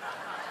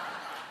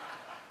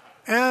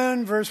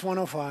 And verse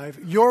 105,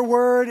 your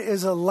word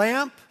is a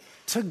lamp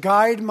to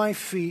guide my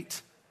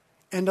feet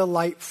and a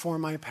light for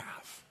my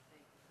path.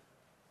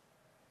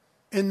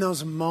 In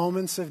those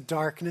moments of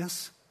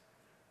darkness,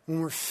 when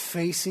we're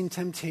facing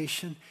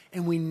temptation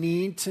and we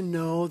need to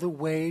know the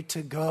way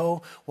to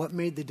go, what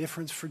made the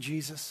difference for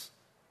Jesus?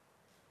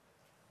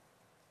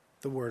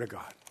 The Word of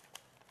God.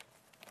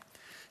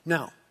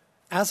 Now,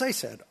 as I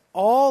said,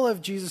 all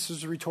of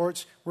Jesus'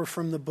 retorts were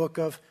from the book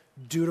of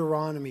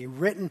Deuteronomy,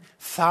 written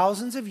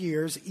thousands of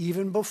years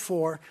even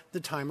before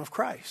the time of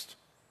Christ.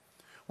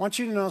 I want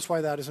you to notice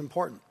why that is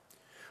important.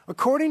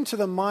 According to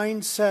the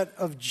mindset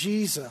of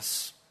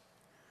Jesus,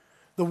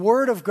 the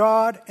Word of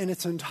God in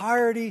its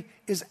entirety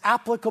is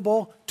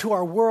applicable to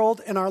our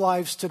world and our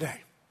lives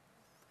today.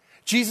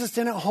 Jesus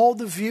didn't hold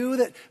the view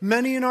that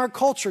many in our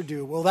culture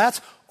do. Well,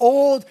 that's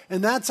old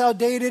and that's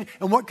outdated,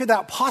 and what could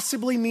that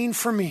possibly mean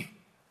for me?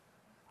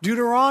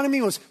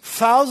 Deuteronomy was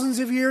thousands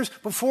of years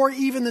before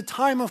even the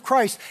time of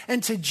Christ.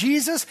 And to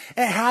Jesus,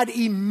 it had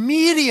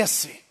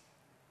immediacy.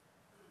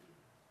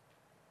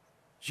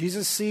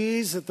 Jesus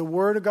sees that the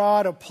Word of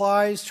God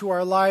applies to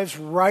our lives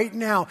right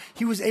now.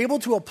 He was able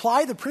to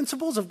apply the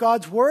principles of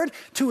God's Word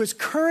to his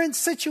current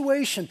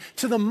situation,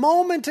 to the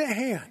moment at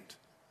hand.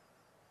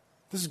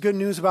 This is good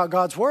news about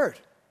God's Word.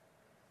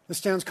 This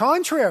stands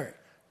contrary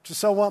to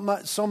so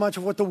much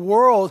of what the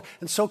world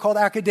and so-called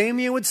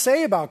academia would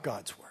say about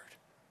God's Word.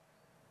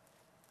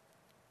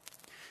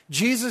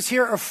 Jesus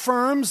here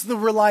affirms the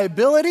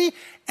reliability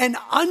and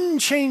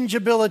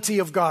unchangeability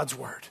of God's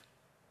Word.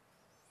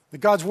 That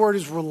God's Word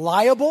is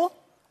reliable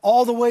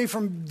all the way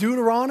from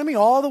Deuteronomy,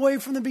 all the way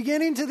from the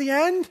beginning to the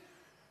end,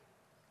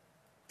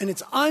 and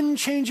its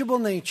unchangeable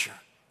nature.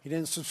 He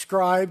didn't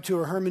subscribe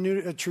to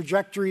a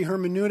trajectory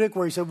hermeneutic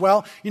where he said,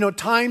 well,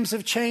 times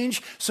have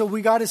changed, so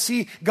we got to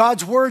see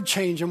God's Word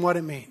change and what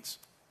it means.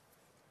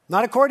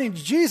 Not according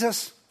to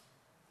Jesus.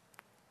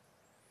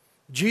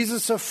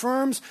 Jesus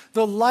affirms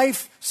the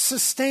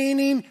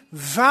life-sustaining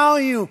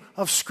value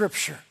of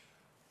Scripture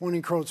when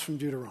he quotes from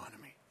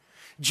Deuteronomy.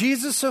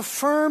 Jesus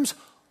affirms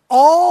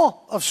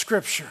all of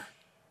Scripture.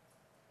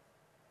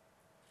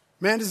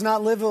 Man does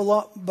not live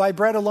by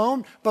bread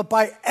alone, but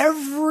by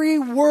every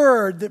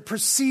word that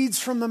proceeds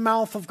from the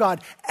mouth of God.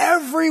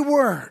 Every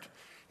word.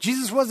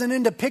 Jesus wasn't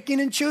into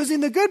picking and choosing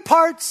the good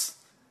parts.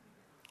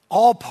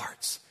 All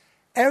parts.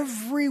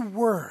 Every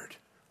word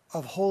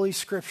of Holy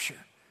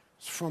Scripture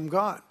is from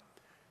God.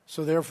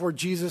 So therefore,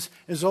 Jesus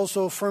is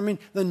also affirming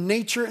the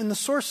nature and the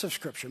source of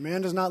Scripture.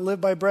 Man does not live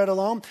by bread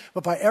alone,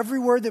 but by every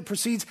word that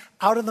proceeds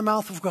out of the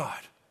mouth of God.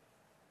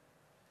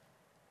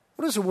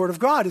 What is the Word of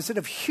God? Is it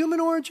of human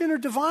origin or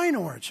divine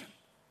origin?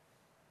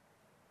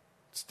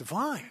 It's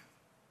divine.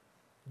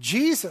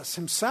 Jesus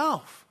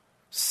himself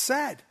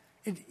said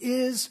it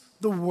is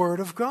the Word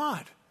of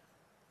God.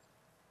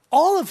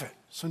 All of it.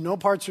 So no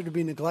parts are to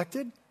be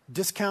neglected,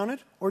 discounted,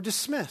 or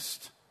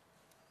dismissed.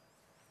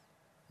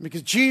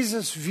 Because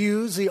Jesus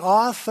views the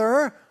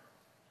author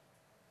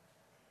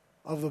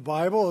of the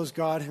Bible as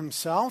God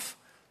himself,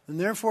 and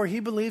therefore he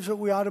believes what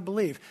we ought to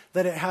believe,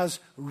 that it has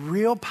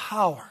real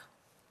power,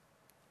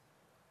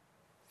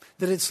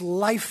 that it's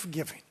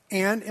life-giving,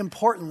 and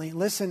importantly,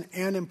 listen,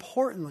 and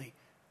importantly,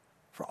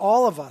 for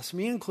all of us,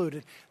 me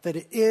included, that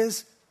it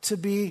is to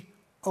be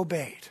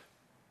obeyed.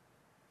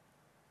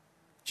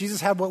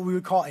 Jesus had what we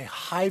would call a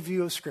high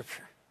view of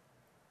Scripture.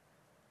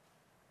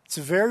 It's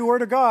the very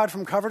Word of God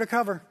from cover to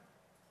cover.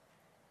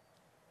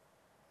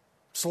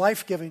 It's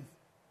life-giving.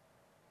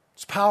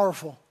 It's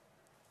powerful.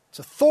 It's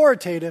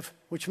authoritative,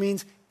 which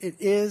means it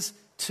is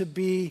to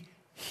be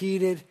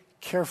heeded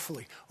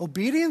carefully.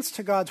 Obedience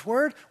to God's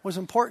Word was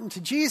important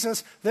to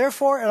Jesus.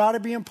 Therefore, it ought to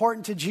be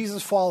important to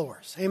Jesus'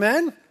 followers.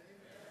 Amen?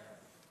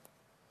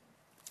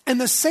 And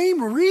the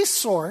same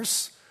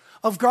resource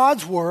of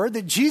God's Word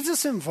that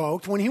Jesus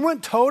invoked when he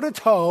went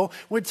toe-to-toe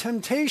with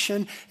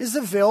temptation is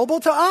available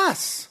to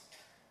us.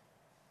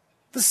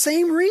 The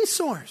same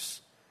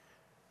resource.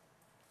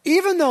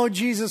 Even though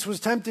Jesus was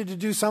tempted to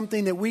do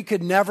something that we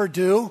could never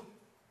do,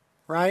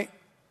 right?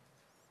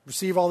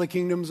 Receive all the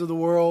kingdoms of the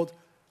world,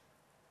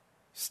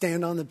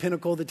 stand on the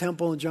pinnacle of the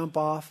temple and jump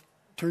off,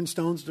 turn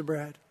stones to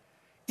bread.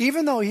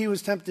 Even though he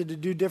was tempted to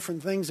do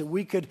different things that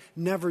we could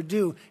never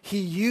do, he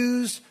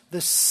used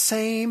the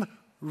same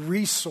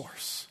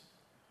resource.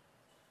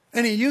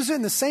 And he used it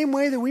in the same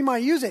way that we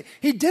might use it.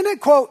 He didn't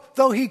quote,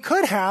 though he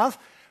could have,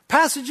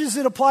 passages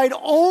that applied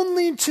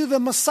only to the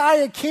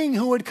Messiah King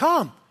who would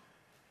come.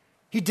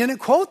 He didn't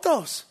quote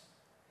those.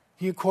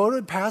 He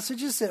quoted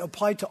passages that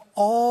applied to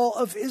all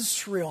of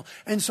Israel,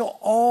 and so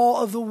all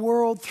of the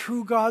world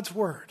through God's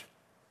Word.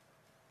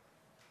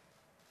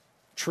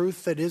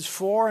 Truth that is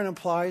for and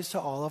applies to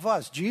all of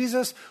us.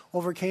 Jesus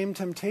overcame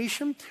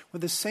temptation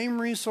with the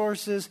same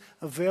resources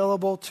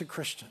available to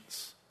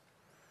Christians.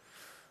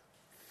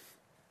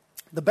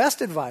 The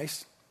best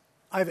advice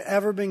I've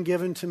ever been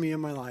given to me in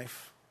my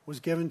life was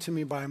given to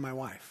me by my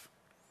wife.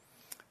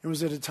 It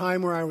was at a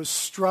time where I was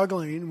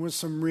struggling with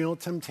some real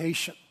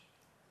temptation.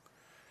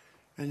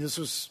 And this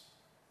was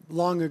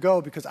long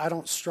ago because I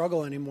don't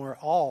struggle anymore at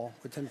all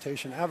with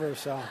temptation ever,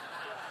 so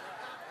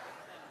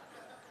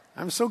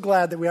I'm so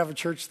glad that we have a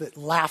church that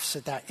laughs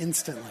at that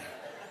instantly.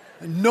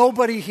 And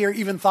nobody here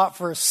even thought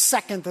for a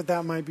second that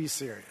that might be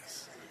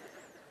serious.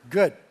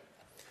 Good.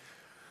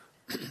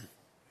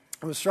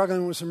 I was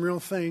struggling with some real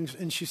things,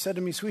 and she said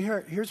to me,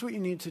 "Sweetheart, here's what you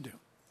need to do.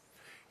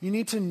 You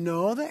need to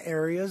know the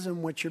areas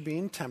in which you're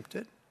being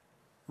tempted,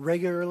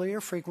 regularly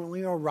or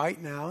frequently or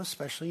right now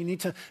especially. You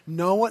need to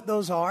know what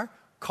those are,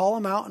 call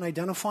them out and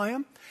identify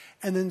them,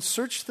 and then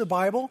search the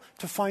Bible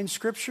to find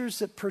scriptures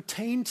that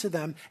pertain to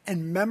them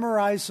and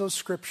memorize those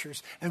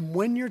scriptures. And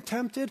when you're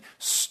tempted,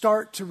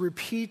 start to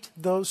repeat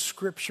those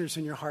scriptures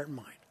in your heart and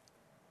mind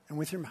and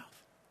with your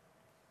mouth."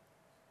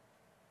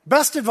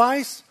 Best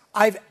advice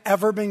I've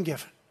ever been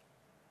given.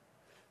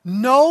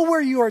 Know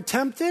where you are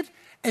tempted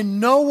and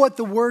know what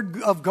the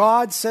Word of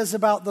God says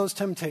about those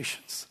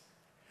temptations.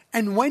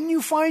 And when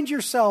you find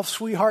yourself,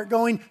 sweetheart,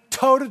 going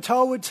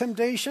toe-to-toe with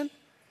temptation,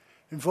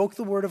 invoke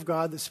the Word of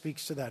God that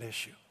speaks to that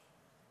issue.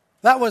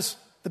 That was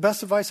the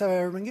best advice I've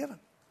ever been given.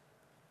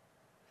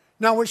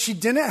 Now, what she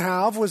didn't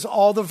have was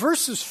all the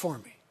verses for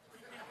me.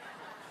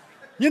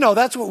 You know,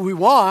 that's what we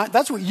want.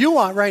 That's what you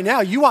want right now.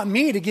 You want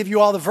me to give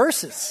you all the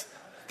verses.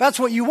 That's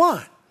what you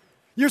want.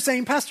 You're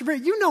saying, "Pastor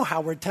Brett, you know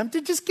how we're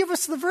tempted. Just give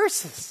us the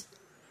verses."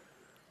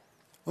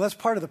 Well, that's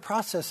part of the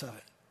process of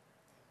it,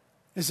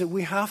 is that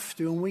we have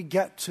to and we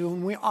get to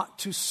and we ought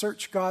to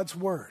search God's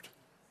Word.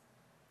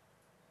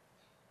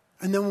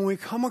 And then when we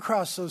come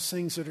across those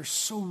things that are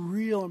so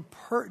real and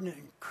pertinent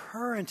and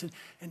current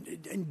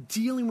and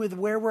dealing with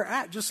where we're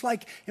at, just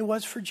like it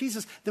was for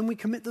Jesus, then we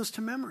commit those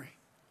to memory.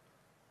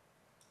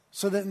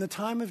 So that in the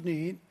time of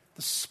need,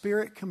 the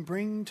Spirit can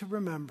bring to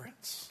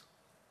remembrance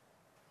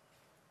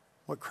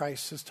what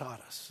Christ has taught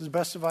us. This is the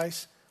best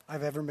advice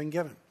I've ever been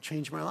given.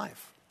 Changed my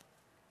life.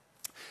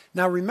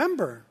 Now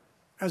remember,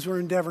 as we're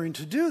endeavoring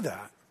to do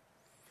that,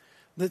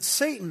 that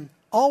Satan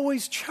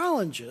always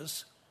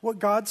challenges what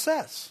God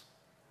says.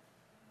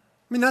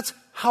 I mean, that's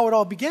how it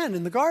all began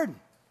in the garden.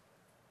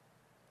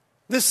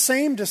 This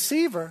same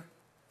deceiver,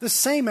 this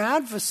same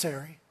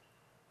adversary,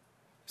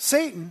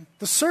 Satan,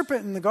 the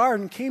serpent in the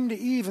garden, came to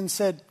Eve and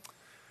said,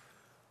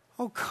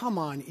 "Oh, come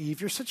on, Eve,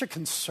 you're such a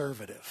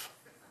conservative.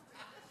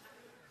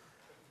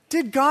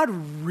 Did God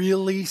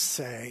really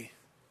say?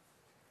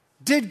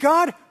 Did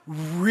God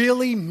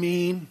really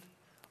mean?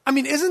 I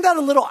mean, isn't that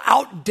a little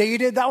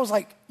outdated? That was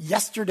like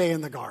yesterday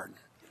in the garden.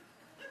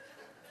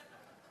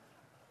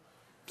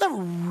 Is that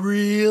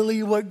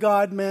really what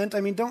God meant?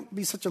 I mean, don't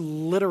be such a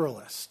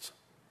literalist."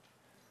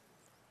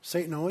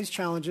 Satan always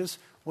challenges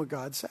what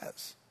God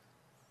says.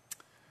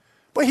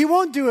 But he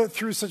won't do it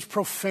through such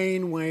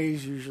profane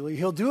ways usually.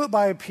 He'll do it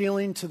by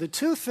appealing to the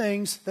two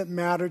things that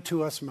matter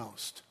to us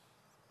most: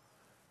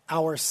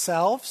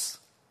 ourselves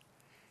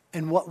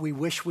and what we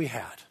wish we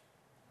had.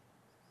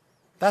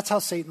 That's how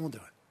Satan will do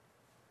it.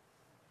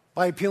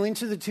 By appealing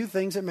to the two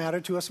things that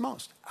matter to us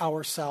most: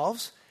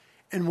 ourselves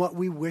and what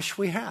we wish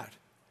we had.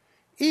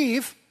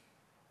 Eve,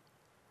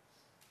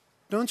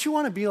 don't you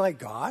want to be like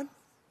God?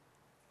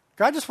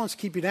 God just wants to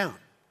keep you down.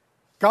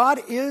 God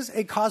is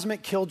a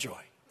cosmic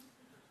killjoy.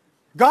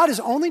 God has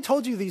only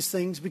told you these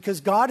things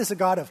because God is a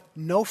God of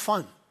no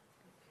fun.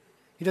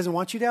 He doesn't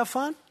want you to have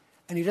fun,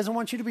 and he doesn't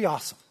want you to be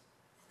awesome.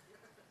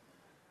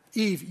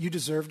 Eve, you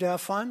deserve to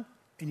have fun,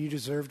 and you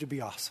deserve to be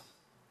awesome.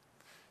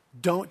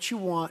 Don't you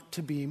want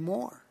to be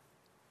more?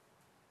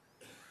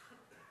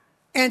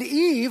 And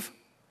Eve,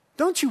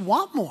 don't you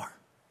want more?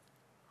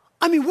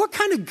 I mean, what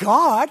kind of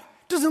God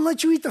doesn't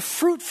let you eat the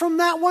fruit from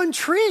that one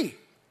tree?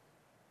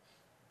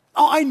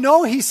 Oh, I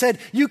know he said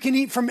you can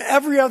eat from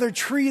every other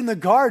tree in the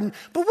garden,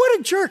 but what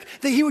a jerk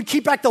that he would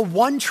keep back the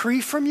one tree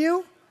from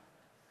you.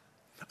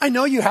 I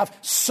know you have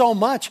so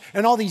much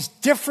and all these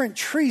different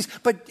trees,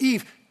 but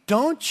Eve,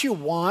 don't you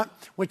want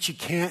what you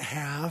can't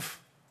have?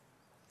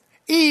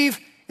 Eve,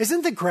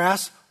 isn't the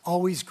grass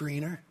always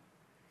greener?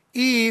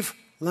 Eve,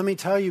 let me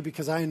tell you,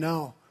 because I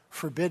know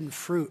forbidden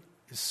fruit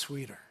is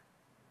sweeter.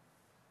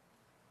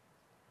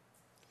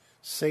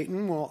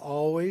 Satan will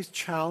always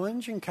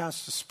challenge and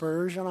cast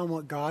aspersion on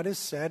what God has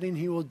said, and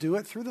he will do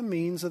it through the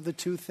means of the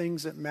two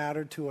things that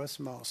matter to us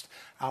most: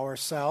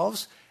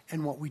 ourselves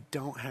and what we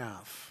don't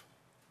have.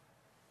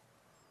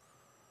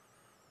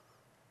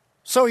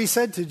 So he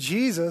said to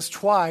Jesus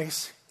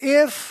twice,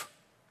 "If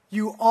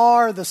you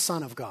are the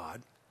Son of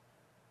God."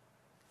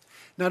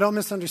 Now don't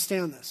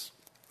misunderstand this.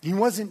 He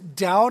wasn't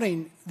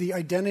doubting the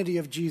identity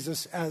of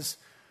Jesus as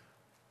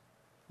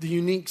the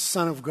unique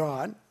Son of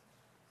God,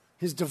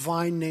 his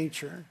divine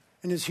nature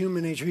and his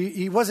human nature.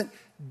 He wasn't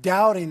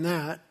doubting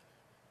that.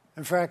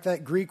 In fact,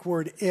 that Greek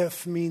word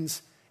 "if"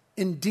 means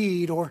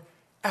indeed, or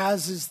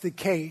as is the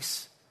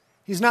case.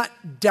 He's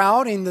not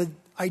doubting the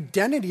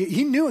identity.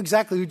 He knew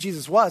exactly who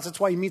Jesus was. That's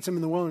why he meets him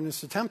in the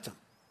wilderness to tempt him.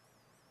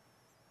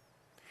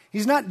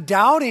 He's not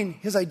doubting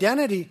his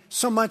identity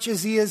so much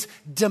as he is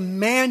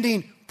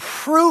demanding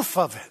proof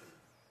of it.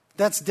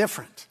 That's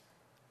different.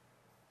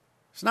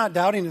 He's not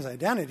doubting his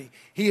identity.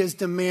 He is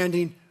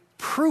demanding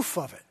proof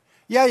of it.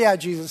 Yeah,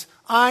 Jesus,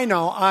 I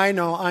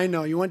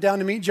know. You went down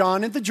to meet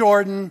John at the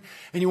Jordan,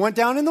 and you went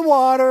down in the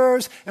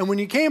waters, and when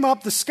you came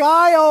up, the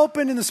sky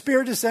opened, and the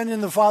Spirit descended,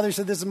 and the Father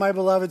said, "This is my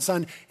beloved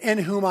Son, in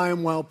whom I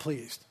am well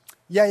pleased."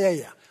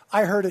 Yeah.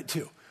 I heard it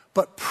too.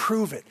 But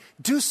prove it.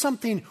 Do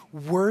something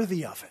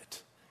worthy of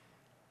it.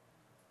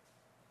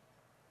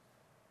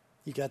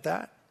 You get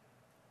that?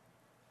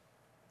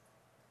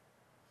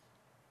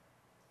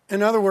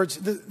 In other words,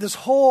 this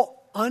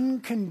whole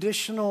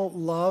unconditional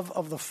love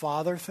of the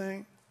Father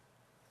thing,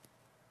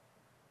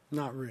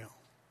 not real.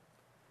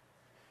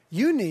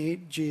 You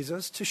need,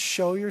 Jesus, to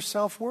show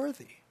yourself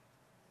worthy.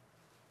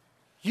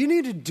 You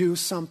need to do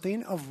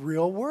something of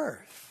real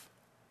worth.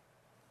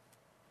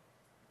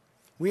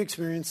 We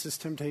experience this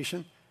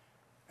temptation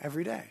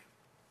every day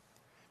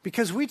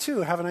because we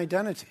too have an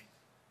identity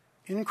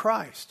in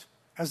Christ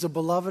as the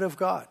beloved of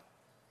God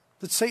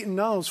that Satan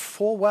knows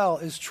full well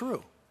is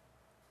true.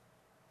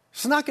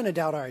 He's not going to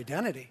doubt our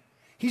identity.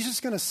 He's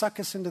just going to suck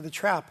us into the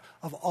trap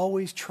of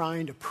always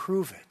trying to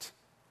prove it.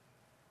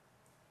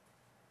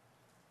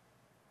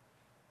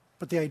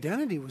 But the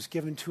identity was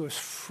given to us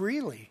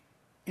freely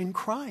in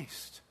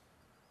Christ.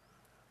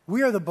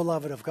 We are the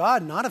beloved of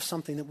God, not of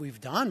something that we've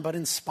done, but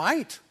in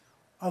spite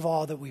of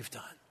all that we've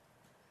done.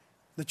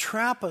 The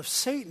trap of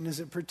Satan as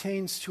it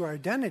pertains to our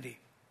identity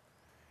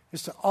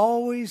is to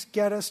always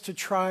get us to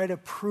try to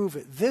prove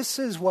it. This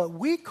is what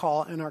we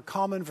call, in our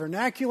common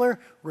vernacular,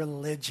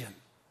 religion.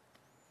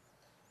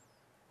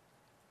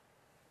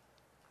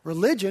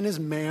 Religion is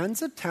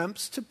man's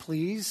attempts to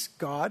please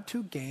God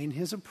to gain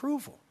his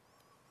approval.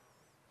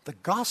 The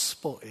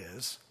gospel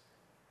is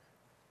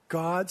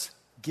God's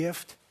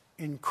gift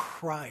in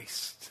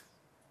Christ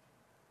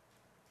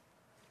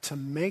to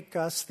make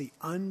us the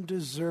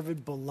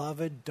undeserved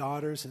beloved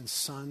daughters and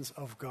sons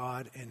of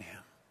God in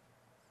him.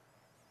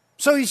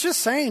 So he's just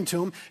saying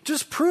to him,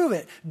 just prove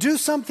it. Do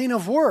something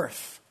of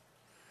worth.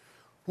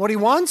 What he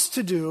wants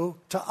to do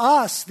to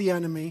us, the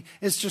enemy,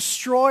 is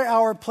destroy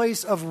our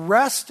place of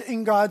rest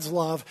in God's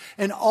love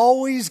and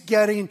always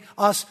getting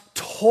us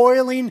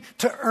toiling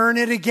to earn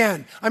it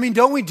again. I mean,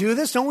 don't we do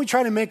this? Don't we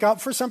try to make up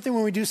for something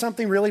when we do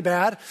something really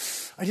bad?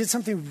 I did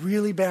something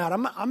really bad.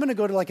 I'm going to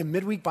go to like a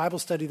midweek Bible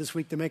study this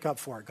week to make up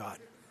for it, God.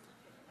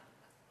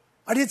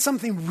 I did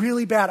something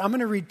really bad. I'm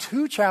going to read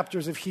 2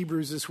 chapters of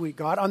Hebrews this week,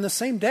 God, on the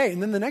same day.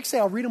 And then the next day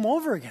I'll read them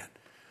over again.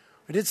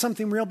 I did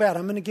something real bad.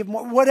 I'm going to give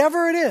more,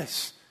 whatever it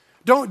is.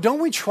 Don't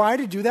we try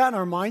to do that in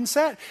our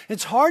mindset?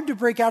 It's hard to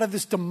break out of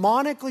this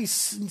demonically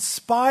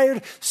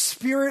inspired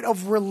spirit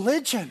of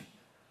religion,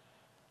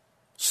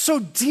 so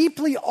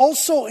deeply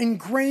also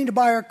ingrained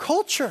by our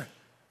culture,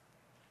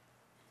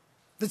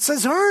 that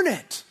says earn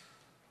it,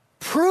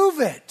 prove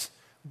it,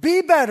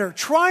 Be better,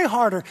 try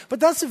harder. But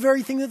that's the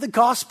very thing that the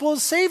gospel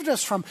has saved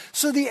us from.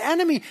 So the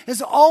enemy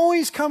is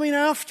always coming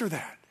after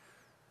that.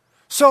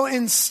 So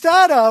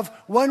instead of,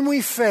 when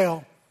we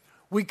fail,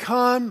 we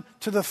come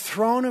to the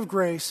throne of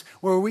grace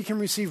where we can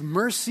receive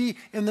mercy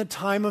in the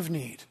time of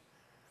need.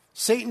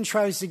 Satan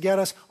tries to get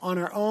us on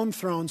our own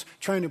thrones,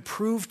 trying to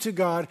prove to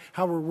God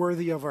how we're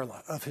worthy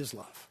of his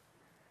love.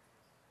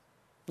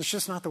 It's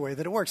just not the way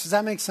that it works. Does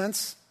that make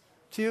sense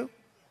to you?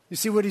 You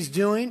see what he's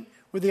doing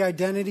with the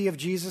identity of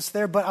Jesus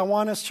there? But I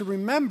want us to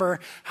remember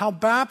how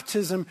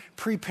baptism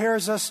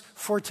prepares us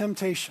for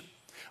temptation.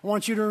 I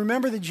want you to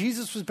remember that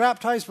Jesus was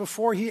baptized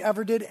before he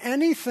ever did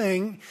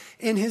anything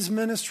in his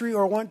ministry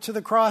or went to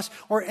the cross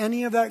or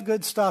any of that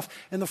good stuff.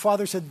 And the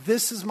Father said,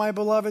 "This is my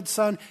beloved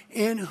Son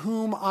in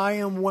whom I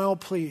am well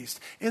pleased."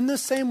 In the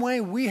same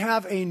way, we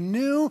have a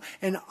new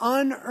and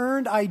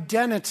unearned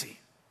identity.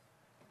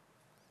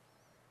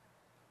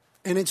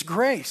 And it's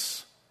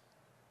grace.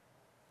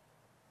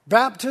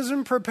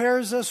 Baptism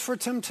prepares us for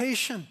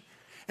temptation,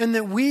 and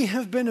that we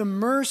have been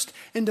immersed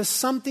into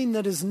something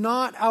that is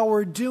not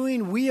our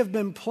doing. We have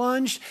been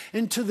plunged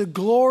into the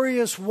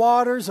glorious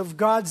waters of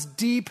God's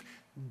deep,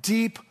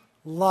 deep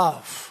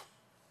love.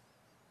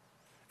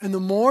 And the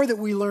more that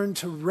we learn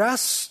to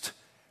rest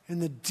in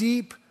the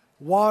deep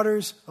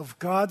waters of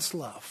God's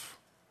love,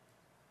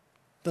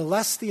 the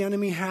less the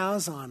enemy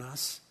has on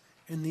us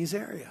in these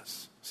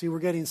areas. See, we're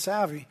getting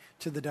savvy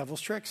to the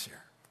devil's tricks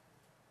here.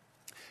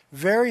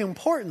 Very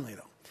importantly,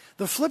 though,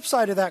 the flip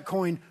side of that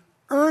coin,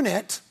 earn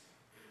it,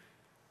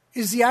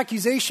 is the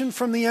accusation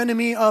from the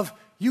enemy of,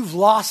 you've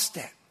lost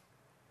it.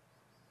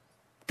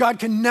 God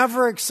can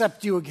never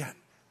accept you again.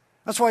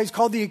 That's why he's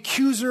called the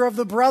accuser of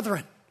the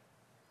brethren.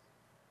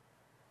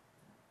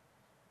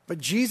 But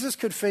Jesus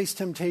could face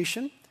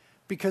temptation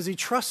because he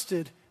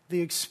trusted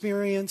the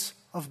experience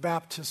of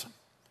baptism.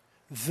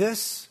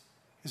 This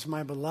is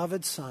my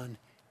beloved Son,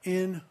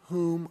 in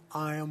whom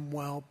I am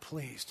well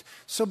pleased.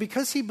 So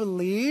because he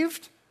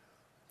believed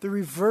the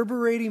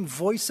reverberating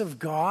voice of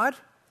God,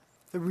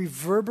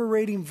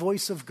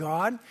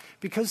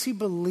 because he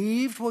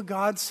believed what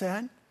God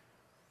said,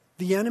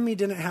 the enemy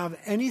didn't have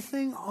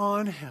anything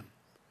on him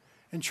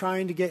in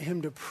trying to get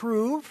him to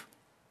prove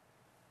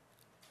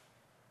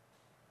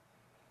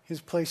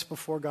his place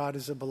before God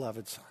as a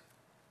beloved Son.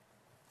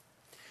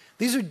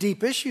 These are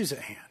deep issues at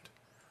hand.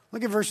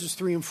 Look at verses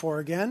 3 and 4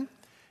 again.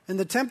 And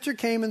the tempter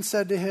came and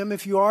said to him,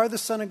 "If you are the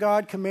Son of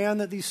God,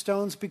 command that these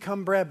stones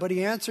become bread." But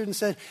he answered and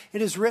said,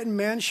 "It is written,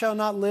 man shall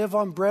not live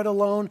on bread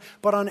alone,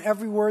 but on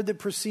every word that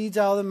proceeds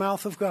out of the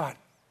mouth of God."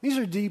 These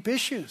are deep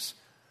issues.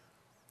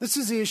 This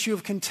is the issue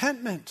of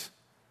contentment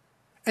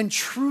and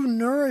true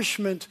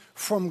nourishment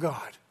from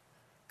God.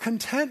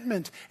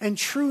 Contentment and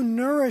true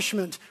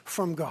nourishment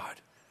from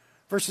God.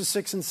 Verses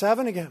 6 and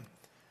 7 again.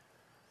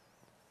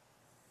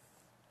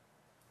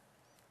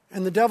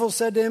 And the devil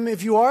said to him,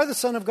 "If you are the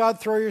Son of God,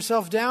 throw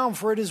yourself down,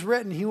 for it is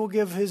written, he will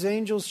give his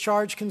angels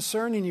charge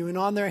concerning you, and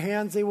on their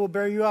hands they will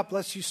bear you up,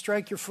 lest you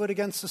strike your foot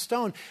against a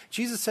stone."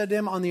 Jesus said to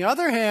him, "On the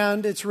other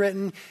hand, it's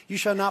written, you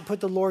shall not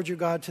put the Lord your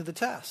God to the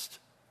test."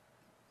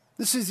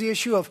 This is the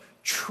issue of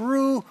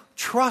true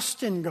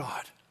trust in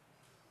God,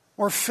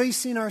 or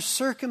facing our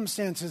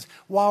circumstances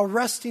while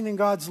resting in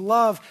God's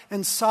love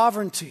and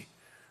sovereignty.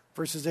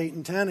 Verses 8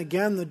 and 10,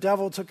 again, the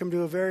devil took him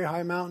to a very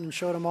high mountain and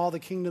showed him all the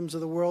kingdoms of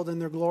the world and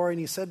their glory.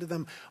 And he said to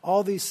them,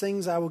 "All these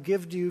things I will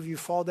give to you if you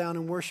fall down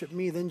and worship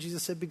me." Then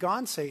Jesus said,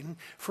 "Begone, Satan,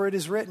 for it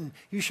is written,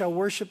 you shall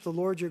worship the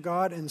Lord your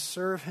God and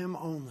serve him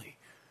only."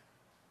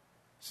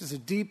 This is a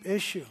deep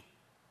issue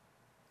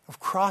of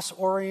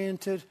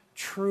cross-oriented,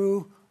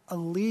 true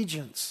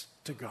allegiance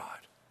to God.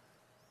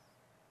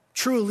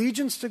 True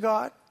allegiance to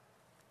God,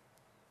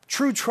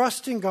 true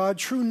trust in God,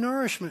 true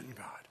nourishment in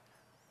God.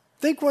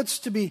 Think what's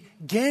to be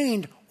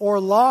gained or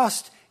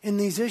lost in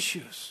these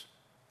issues.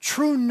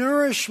 True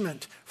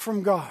nourishment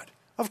from God.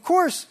 Of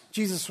course,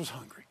 Jesus was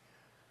hungry.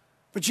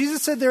 But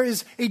Jesus said there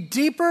is a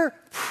deeper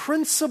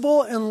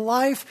principle in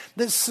life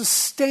that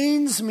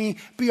sustains me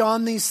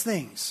beyond these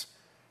things.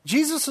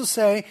 Jesus will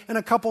say in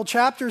a couple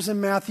chapters in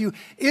Matthew,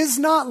 "Is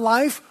not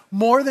life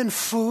more than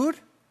food?"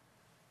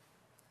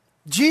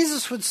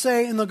 Jesus would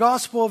say in the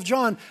Gospel of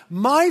John,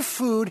 "My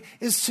food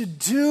is to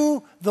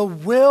do the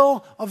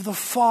will of the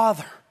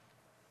Father."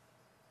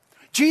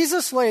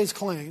 Jesus lays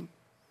claim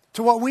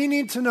to what we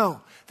need to know,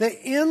 that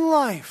in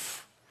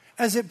life,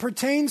 as it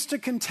pertains to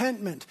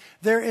contentment,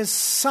 there is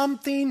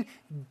something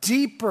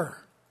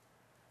deeper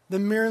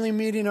than merely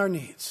meeting our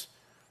needs.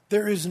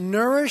 There is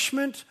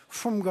nourishment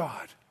from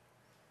God.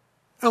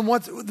 And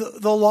what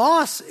the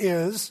loss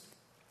is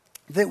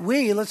that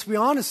we, let's be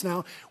honest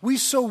now, we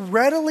so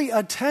readily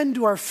attend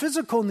to our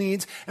physical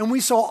needs and we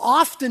so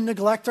often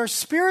neglect our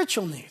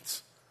spiritual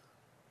needs.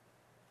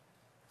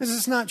 Is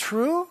this not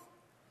true?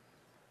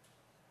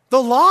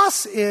 The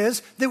loss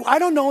is that I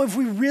don't know if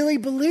we really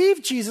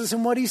believe Jesus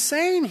and what he's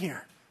saying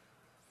here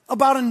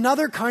about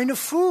another kind of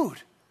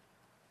food.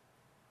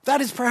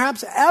 That is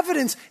perhaps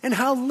evidence in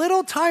how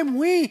little time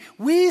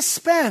we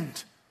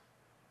spend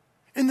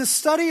in the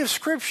study of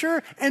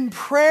Scripture and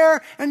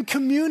prayer and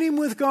communing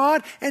with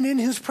God and in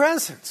His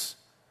presence.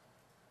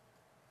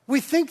 We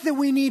think that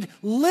we need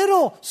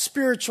little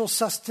spiritual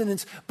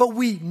sustenance, but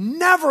we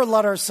never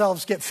let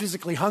ourselves get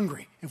physically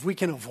hungry if we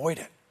can avoid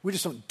it. We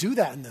just don't do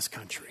that in this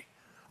country.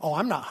 Oh,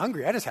 I'm not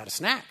hungry. I just had a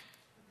snack.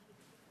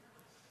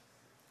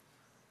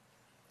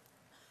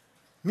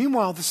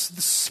 Meanwhile, the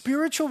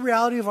spiritual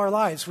reality of our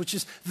lives, which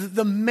is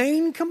the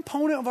main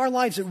component of our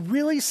lives that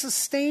really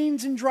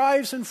sustains and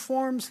drives and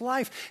forms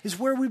life, is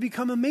where we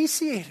become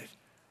emaciated.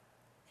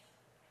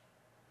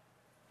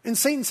 And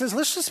Satan says,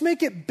 let's just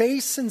make it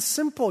base and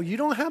simple. You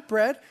don't have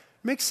bread,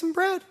 make some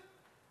bread.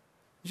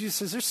 Jesus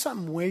says, there's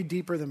something way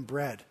deeper than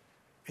bread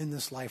in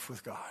this life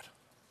with God.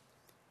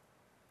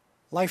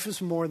 Life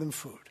is more than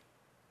food.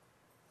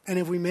 And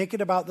if we make it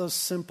about those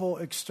simple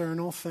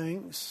external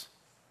things,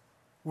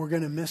 we're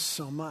going to miss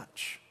so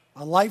much.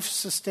 A life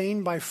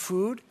sustained by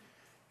food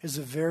is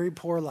a very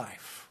poor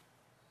life.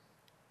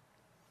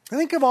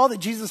 Think of all that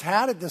Jesus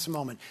had at this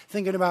moment,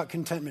 thinking about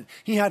contentment.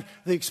 He had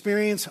the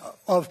experience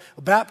of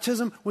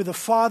baptism with the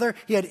Father.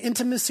 He had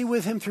intimacy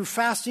with Him through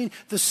fasting,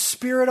 the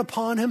Spirit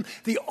upon Him.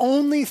 The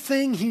only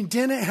thing He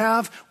didn't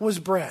have was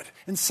bread.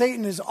 And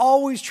Satan is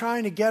always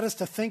trying to get us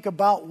to think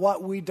about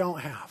what we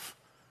don't have.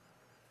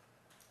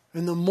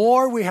 And the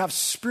more we have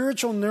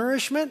spiritual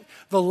nourishment,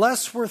 the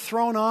less we're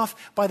thrown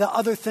off by the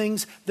other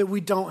things that we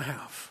don't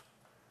have.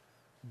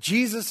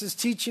 Jesus is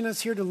teaching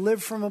us here to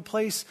live from a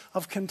place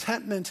of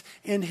contentment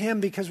in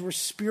Him because we're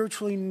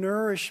spiritually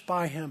nourished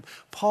by Him.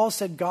 Paul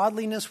said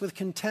godliness with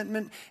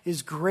contentment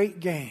is great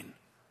gain.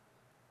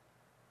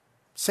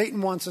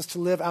 Satan wants us to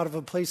live out of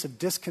a place of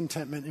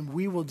discontentment, and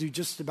we will do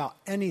just about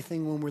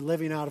anything when we're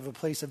living out of a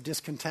place of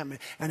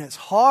discontentment. And it's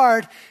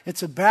hard,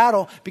 it's a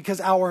battle,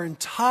 because our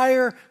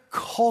entire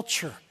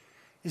culture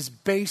is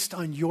based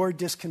on your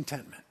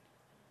discontentment.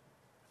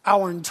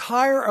 Our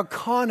entire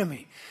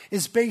economy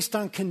is based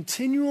on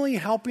continually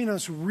helping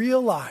us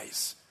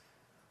realize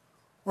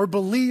or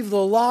believe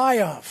the lie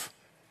of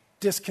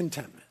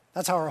discontentment.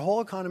 That's how our whole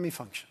economy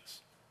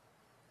functions.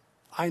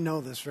 I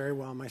know this very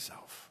well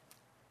myself.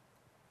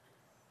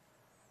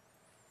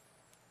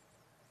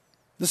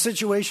 The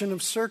situation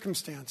of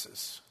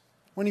circumstances.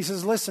 When he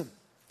says, listen,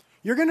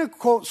 you're going to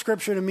quote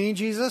Scripture to me,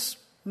 Jesus?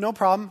 No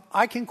problem.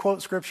 I can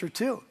quote Scripture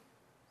too.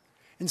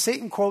 And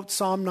Satan quotes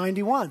Psalm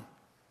 91.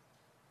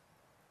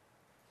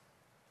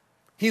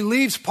 He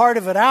leaves part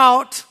of it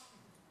out.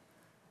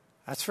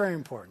 That's very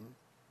important.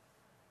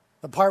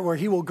 The part where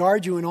He will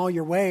guard you in all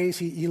your ways,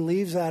 he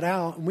leaves that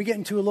out. And we get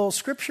into a little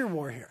Scripture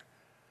war here.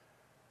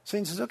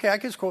 Satan says, okay, I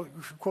can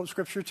quote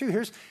Scripture too.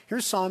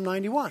 Here's Psalm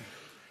 91.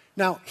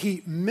 Now,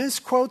 he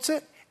misquotes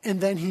it,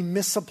 and then he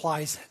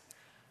misapplies it.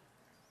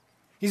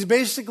 He's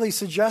basically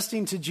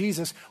suggesting to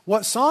Jesus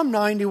what Psalm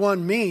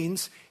 91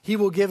 means. He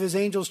will give His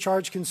angels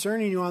charge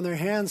concerning you on their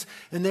hands,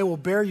 and they will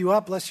bear you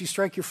up lest you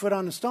strike your foot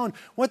on a stone.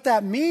 What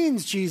that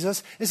means,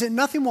 Jesus, is that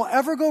nothing will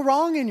ever go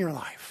wrong in your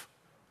life.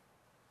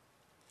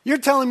 You're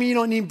telling me you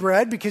don't need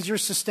bread because you're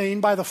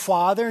sustained by the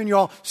Father and you're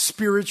all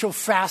spiritual,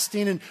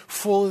 fasting, and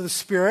full of the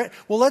Spirit.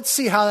 Well, let's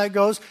see how that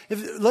goes.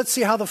 Let's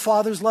see how the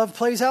Father's love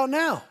plays out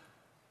now.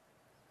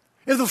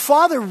 If the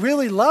Father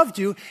really loved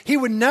you, He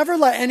would never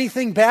let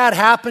anything bad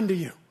happen to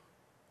you.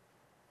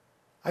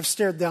 I've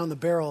stared down the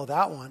barrel of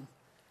that one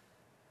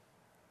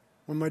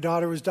when my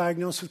daughter was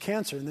diagnosed with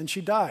cancer and then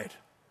she died.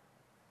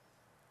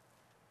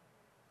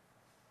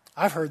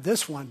 I've heard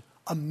this one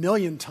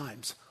 1,000,000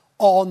 times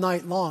all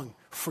night long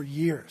for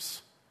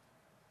years.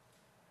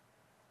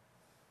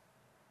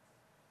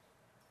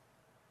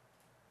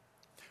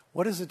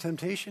 What is the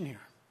temptation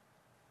here?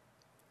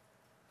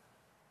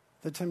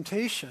 The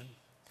temptation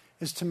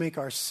is to make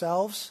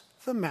ourselves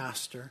the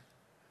master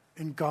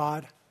and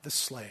God the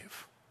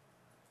slave.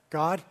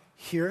 God,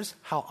 here's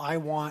how I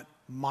want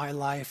my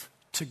life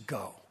to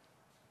go.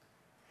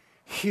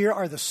 Here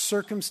are the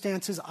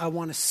circumstances I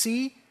want to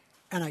see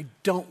and I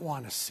don't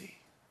want to see.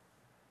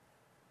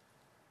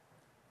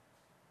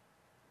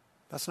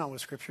 That's not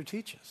what Scripture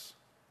teaches.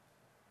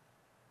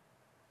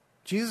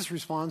 Jesus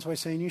responds by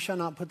saying, you shall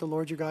not put the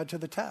Lord your God to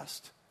the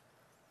test.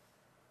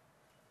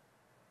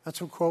 That's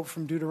a quote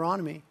from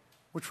Deuteronomy,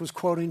 which was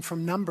quoting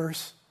from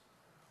Numbers,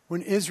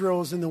 when Israel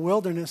was in the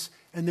wilderness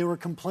and they were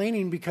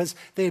complaining because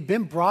they had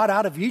been brought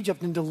out of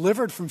Egypt and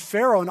delivered from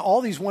Pharaoh and all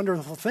these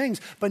wonderful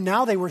things, but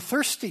now they were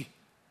thirsty.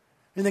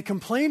 And they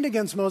complained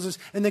against Moses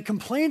and they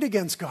complained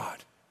against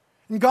God.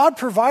 And God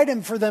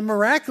provided for them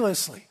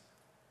miraculously.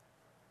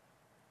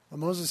 But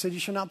Moses said, you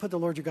shall not put the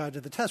Lord your God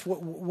to the test.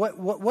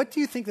 What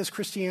do you think this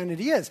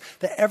Christianity is?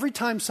 That every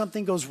time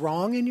something goes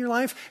wrong in your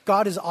life,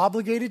 God is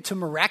obligated to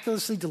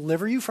miraculously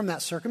deliver you from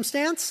that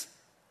circumstance?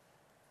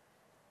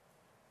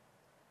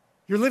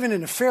 You're living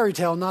in a fairy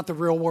tale, not the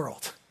real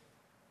world.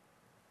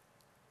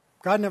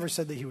 God never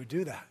said that He would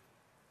do that.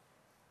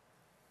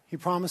 He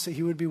promised that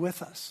He would be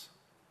with us.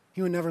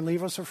 He would never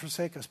leave us or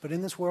forsake us. But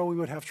in this world we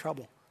would have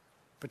trouble.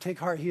 But take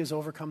heart, He has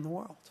overcome the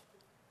world.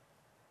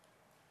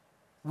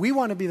 We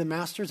want to be the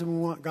masters and we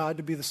want God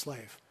to be the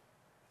slave.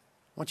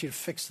 I want you to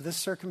fix this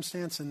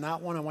circumstance and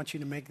that one. I want you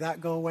to make that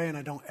go away, and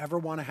I don't ever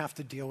want to have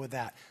to deal with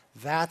that.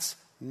 That's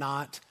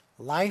not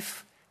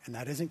life, and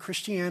that isn't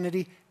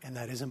Christianity, and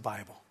that isn't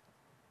Bible.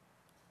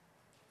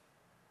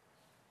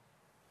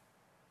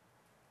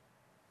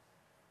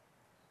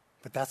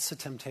 But that's the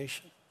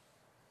temptation.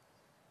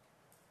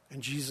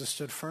 And Jesus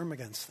stood firm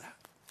against that.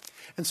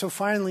 And so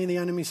finally the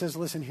enemy says,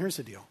 listen, here's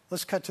the deal.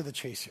 Let's cut to the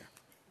chase here.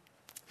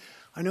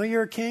 I know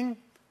you're a king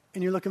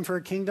and you're looking for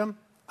a kingdom.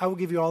 I will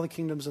give you all the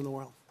kingdoms in the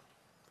world.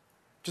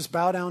 Just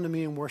bow down to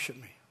me and worship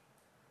me.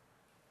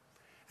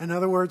 In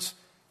other words,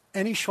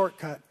 any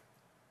shortcut,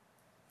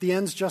 the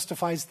ends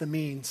justifies the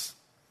means.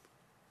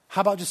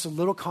 How about just a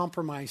little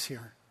compromise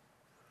here?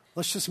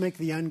 Let's just make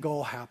the end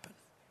goal happen.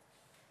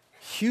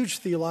 Huge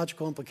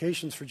theological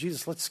implications for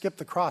Jesus. Let's skip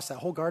the cross. That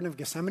whole Garden of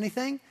Gethsemane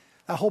thing,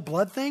 that whole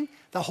blood thing,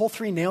 that whole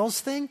 3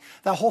 nails thing,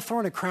 that whole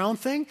thorn and crown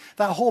thing,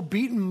 that whole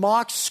beaten,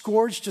 mocked,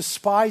 scourged,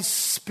 despised,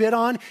 spit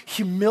on,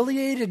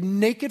 humiliated,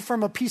 naked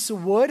from a piece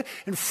of wood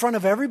in front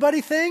of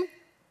everybody thing.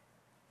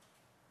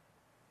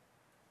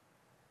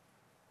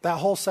 That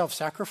whole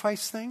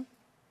self-sacrifice thing,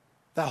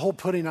 that whole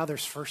putting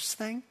others first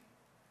thing,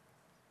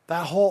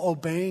 that whole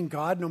obeying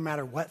God no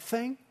matter what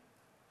thing.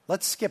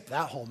 Let's skip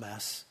that whole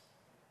mess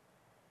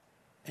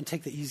and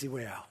take the easy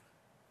way out.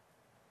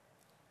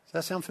 Does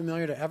that sound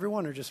familiar to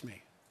everyone or just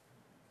me?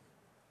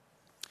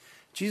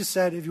 Jesus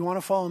said, if you want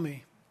to follow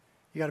me,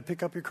 you got to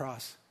pick up your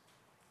cross,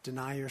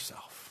 deny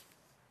yourself,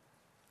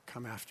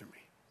 come after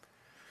me.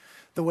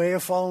 The way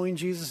of following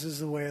Jesus is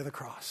the way of the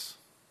cross.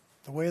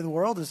 The way of the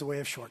world is the way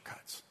of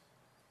shortcuts.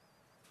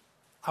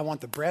 I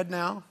want the bread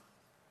now.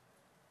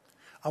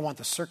 I want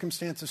the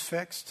circumstances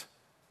fixed.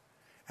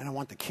 And I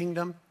want the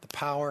kingdom, the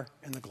power,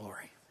 and the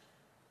glory.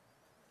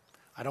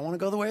 I don't want to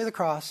go the way of the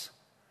cross.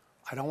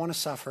 I don't want to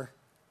suffer.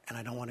 And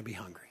I don't want to be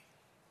hungry.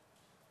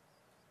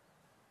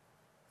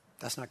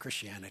 That's not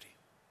Christianity.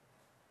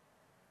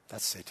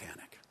 That's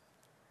satanic.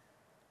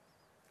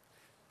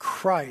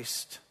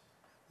 Christ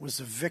was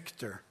the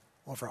victor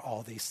over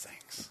all these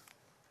things.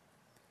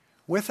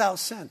 Without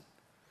sin.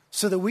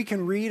 So that we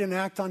can read and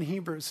act on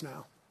Hebrews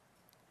now.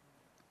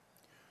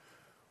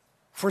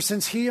 For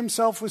since he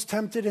himself was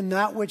tempted in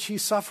that which he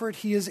suffered,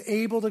 he is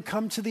able to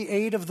come to the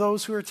aid of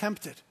those who are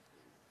tempted.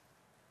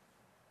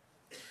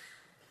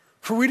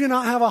 For we do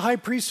not have a high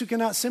priest who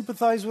cannot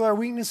sympathize with our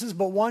weaknesses,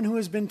 but one who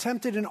has been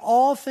tempted in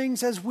all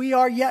things as we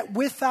are, yet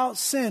without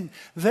sin.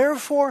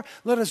 Therefore,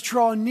 let us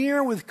draw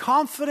near with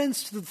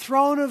confidence to the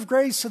throne of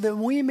grace so that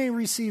we may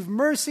receive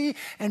mercy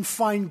and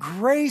find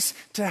grace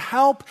to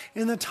help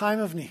in the time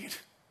of need.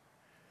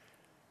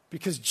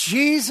 Because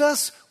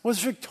Jesus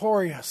was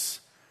victorious,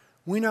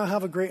 we now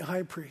have a great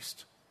high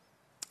priest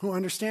who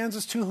understands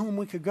us, to whom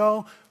we could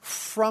go,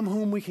 from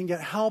whom we can get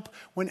help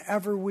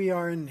whenever we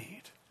are in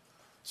need.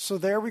 So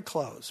there we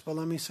close. But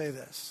let me say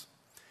this.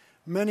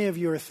 Many of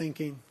you are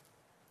thinking,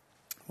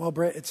 well,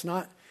 Brett, it's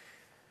not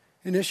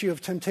an issue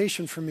of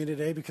temptation for me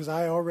today because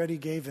I already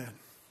gave in.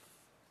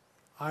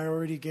 I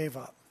already gave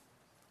up.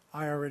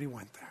 I already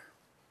went there.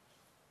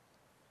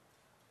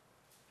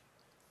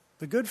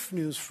 The good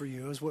news for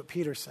you is what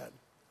Peter said.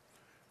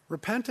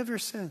 Repent of your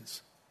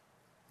sins,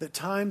 that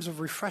times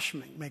of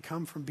refreshment may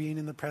come from being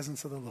in the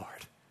presence of the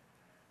Lord.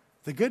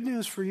 The good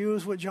news for you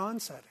is what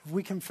John said. If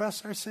we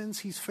confess our sins,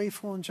 he's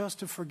faithful and just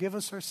to forgive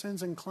us our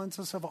sins and cleanse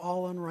us of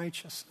all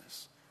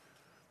unrighteousness.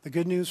 The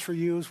good news for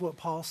you is what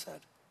Paul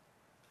said.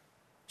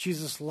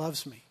 Jesus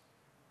loves me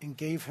and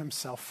gave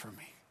himself for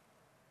me.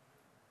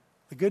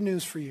 The good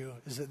news for you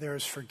is that there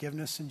is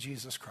forgiveness in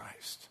Jesus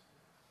Christ.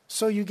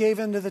 So you gave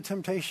in to the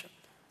temptation.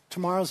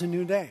 Tomorrow's a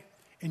new day,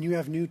 and you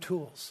have new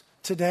tools.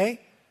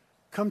 Today,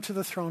 come to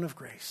the throne of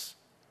grace.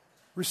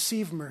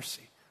 Receive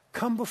mercy.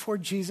 Come before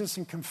Jesus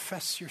and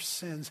confess your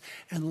sins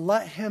and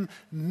let him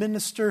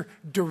minister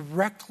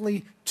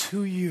directly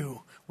to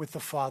you with the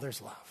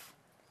Father's love.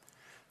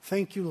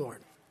 Thank you,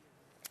 Lord,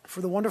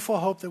 for the wonderful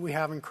hope that we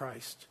have in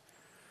Christ.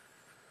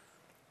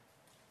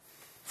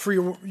 For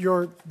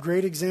your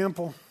great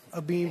example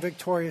of being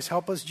victorious.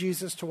 Help us,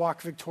 Jesus, to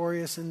walk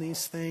victorious in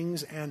these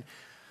things. And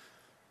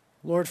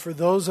Lord, for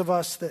those of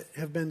us that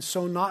have been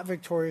so not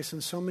victorious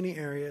in so many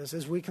areas,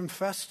 as we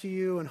confess to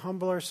you and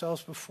humble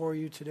ourselves before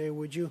you today,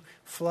 would you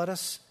flood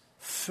us,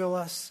 fill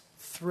us,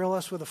 thrill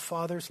us with a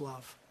Father's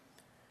love,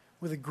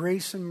 with the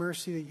grace and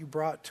mercy that you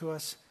brought to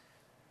us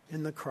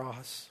in the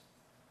cross.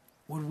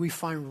 Would we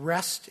find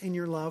rest in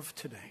your love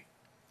today?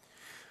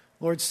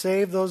 Lord,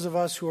 save those of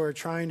us who are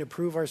trying to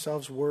prove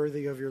ourselves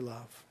worthy of your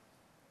love.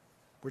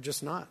 We're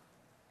just not.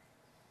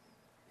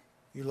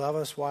 You love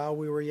us while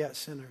we were yet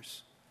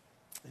sinners.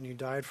 And you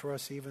died for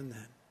us even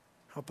then.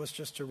 Help us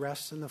just to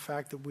rest in the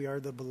fact that we are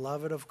the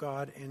beloved of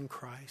God in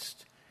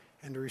Christ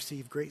and to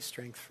receive great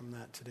strength from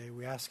that today.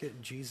 We ask it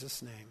in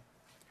Jesus' name.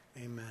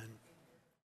 Amen.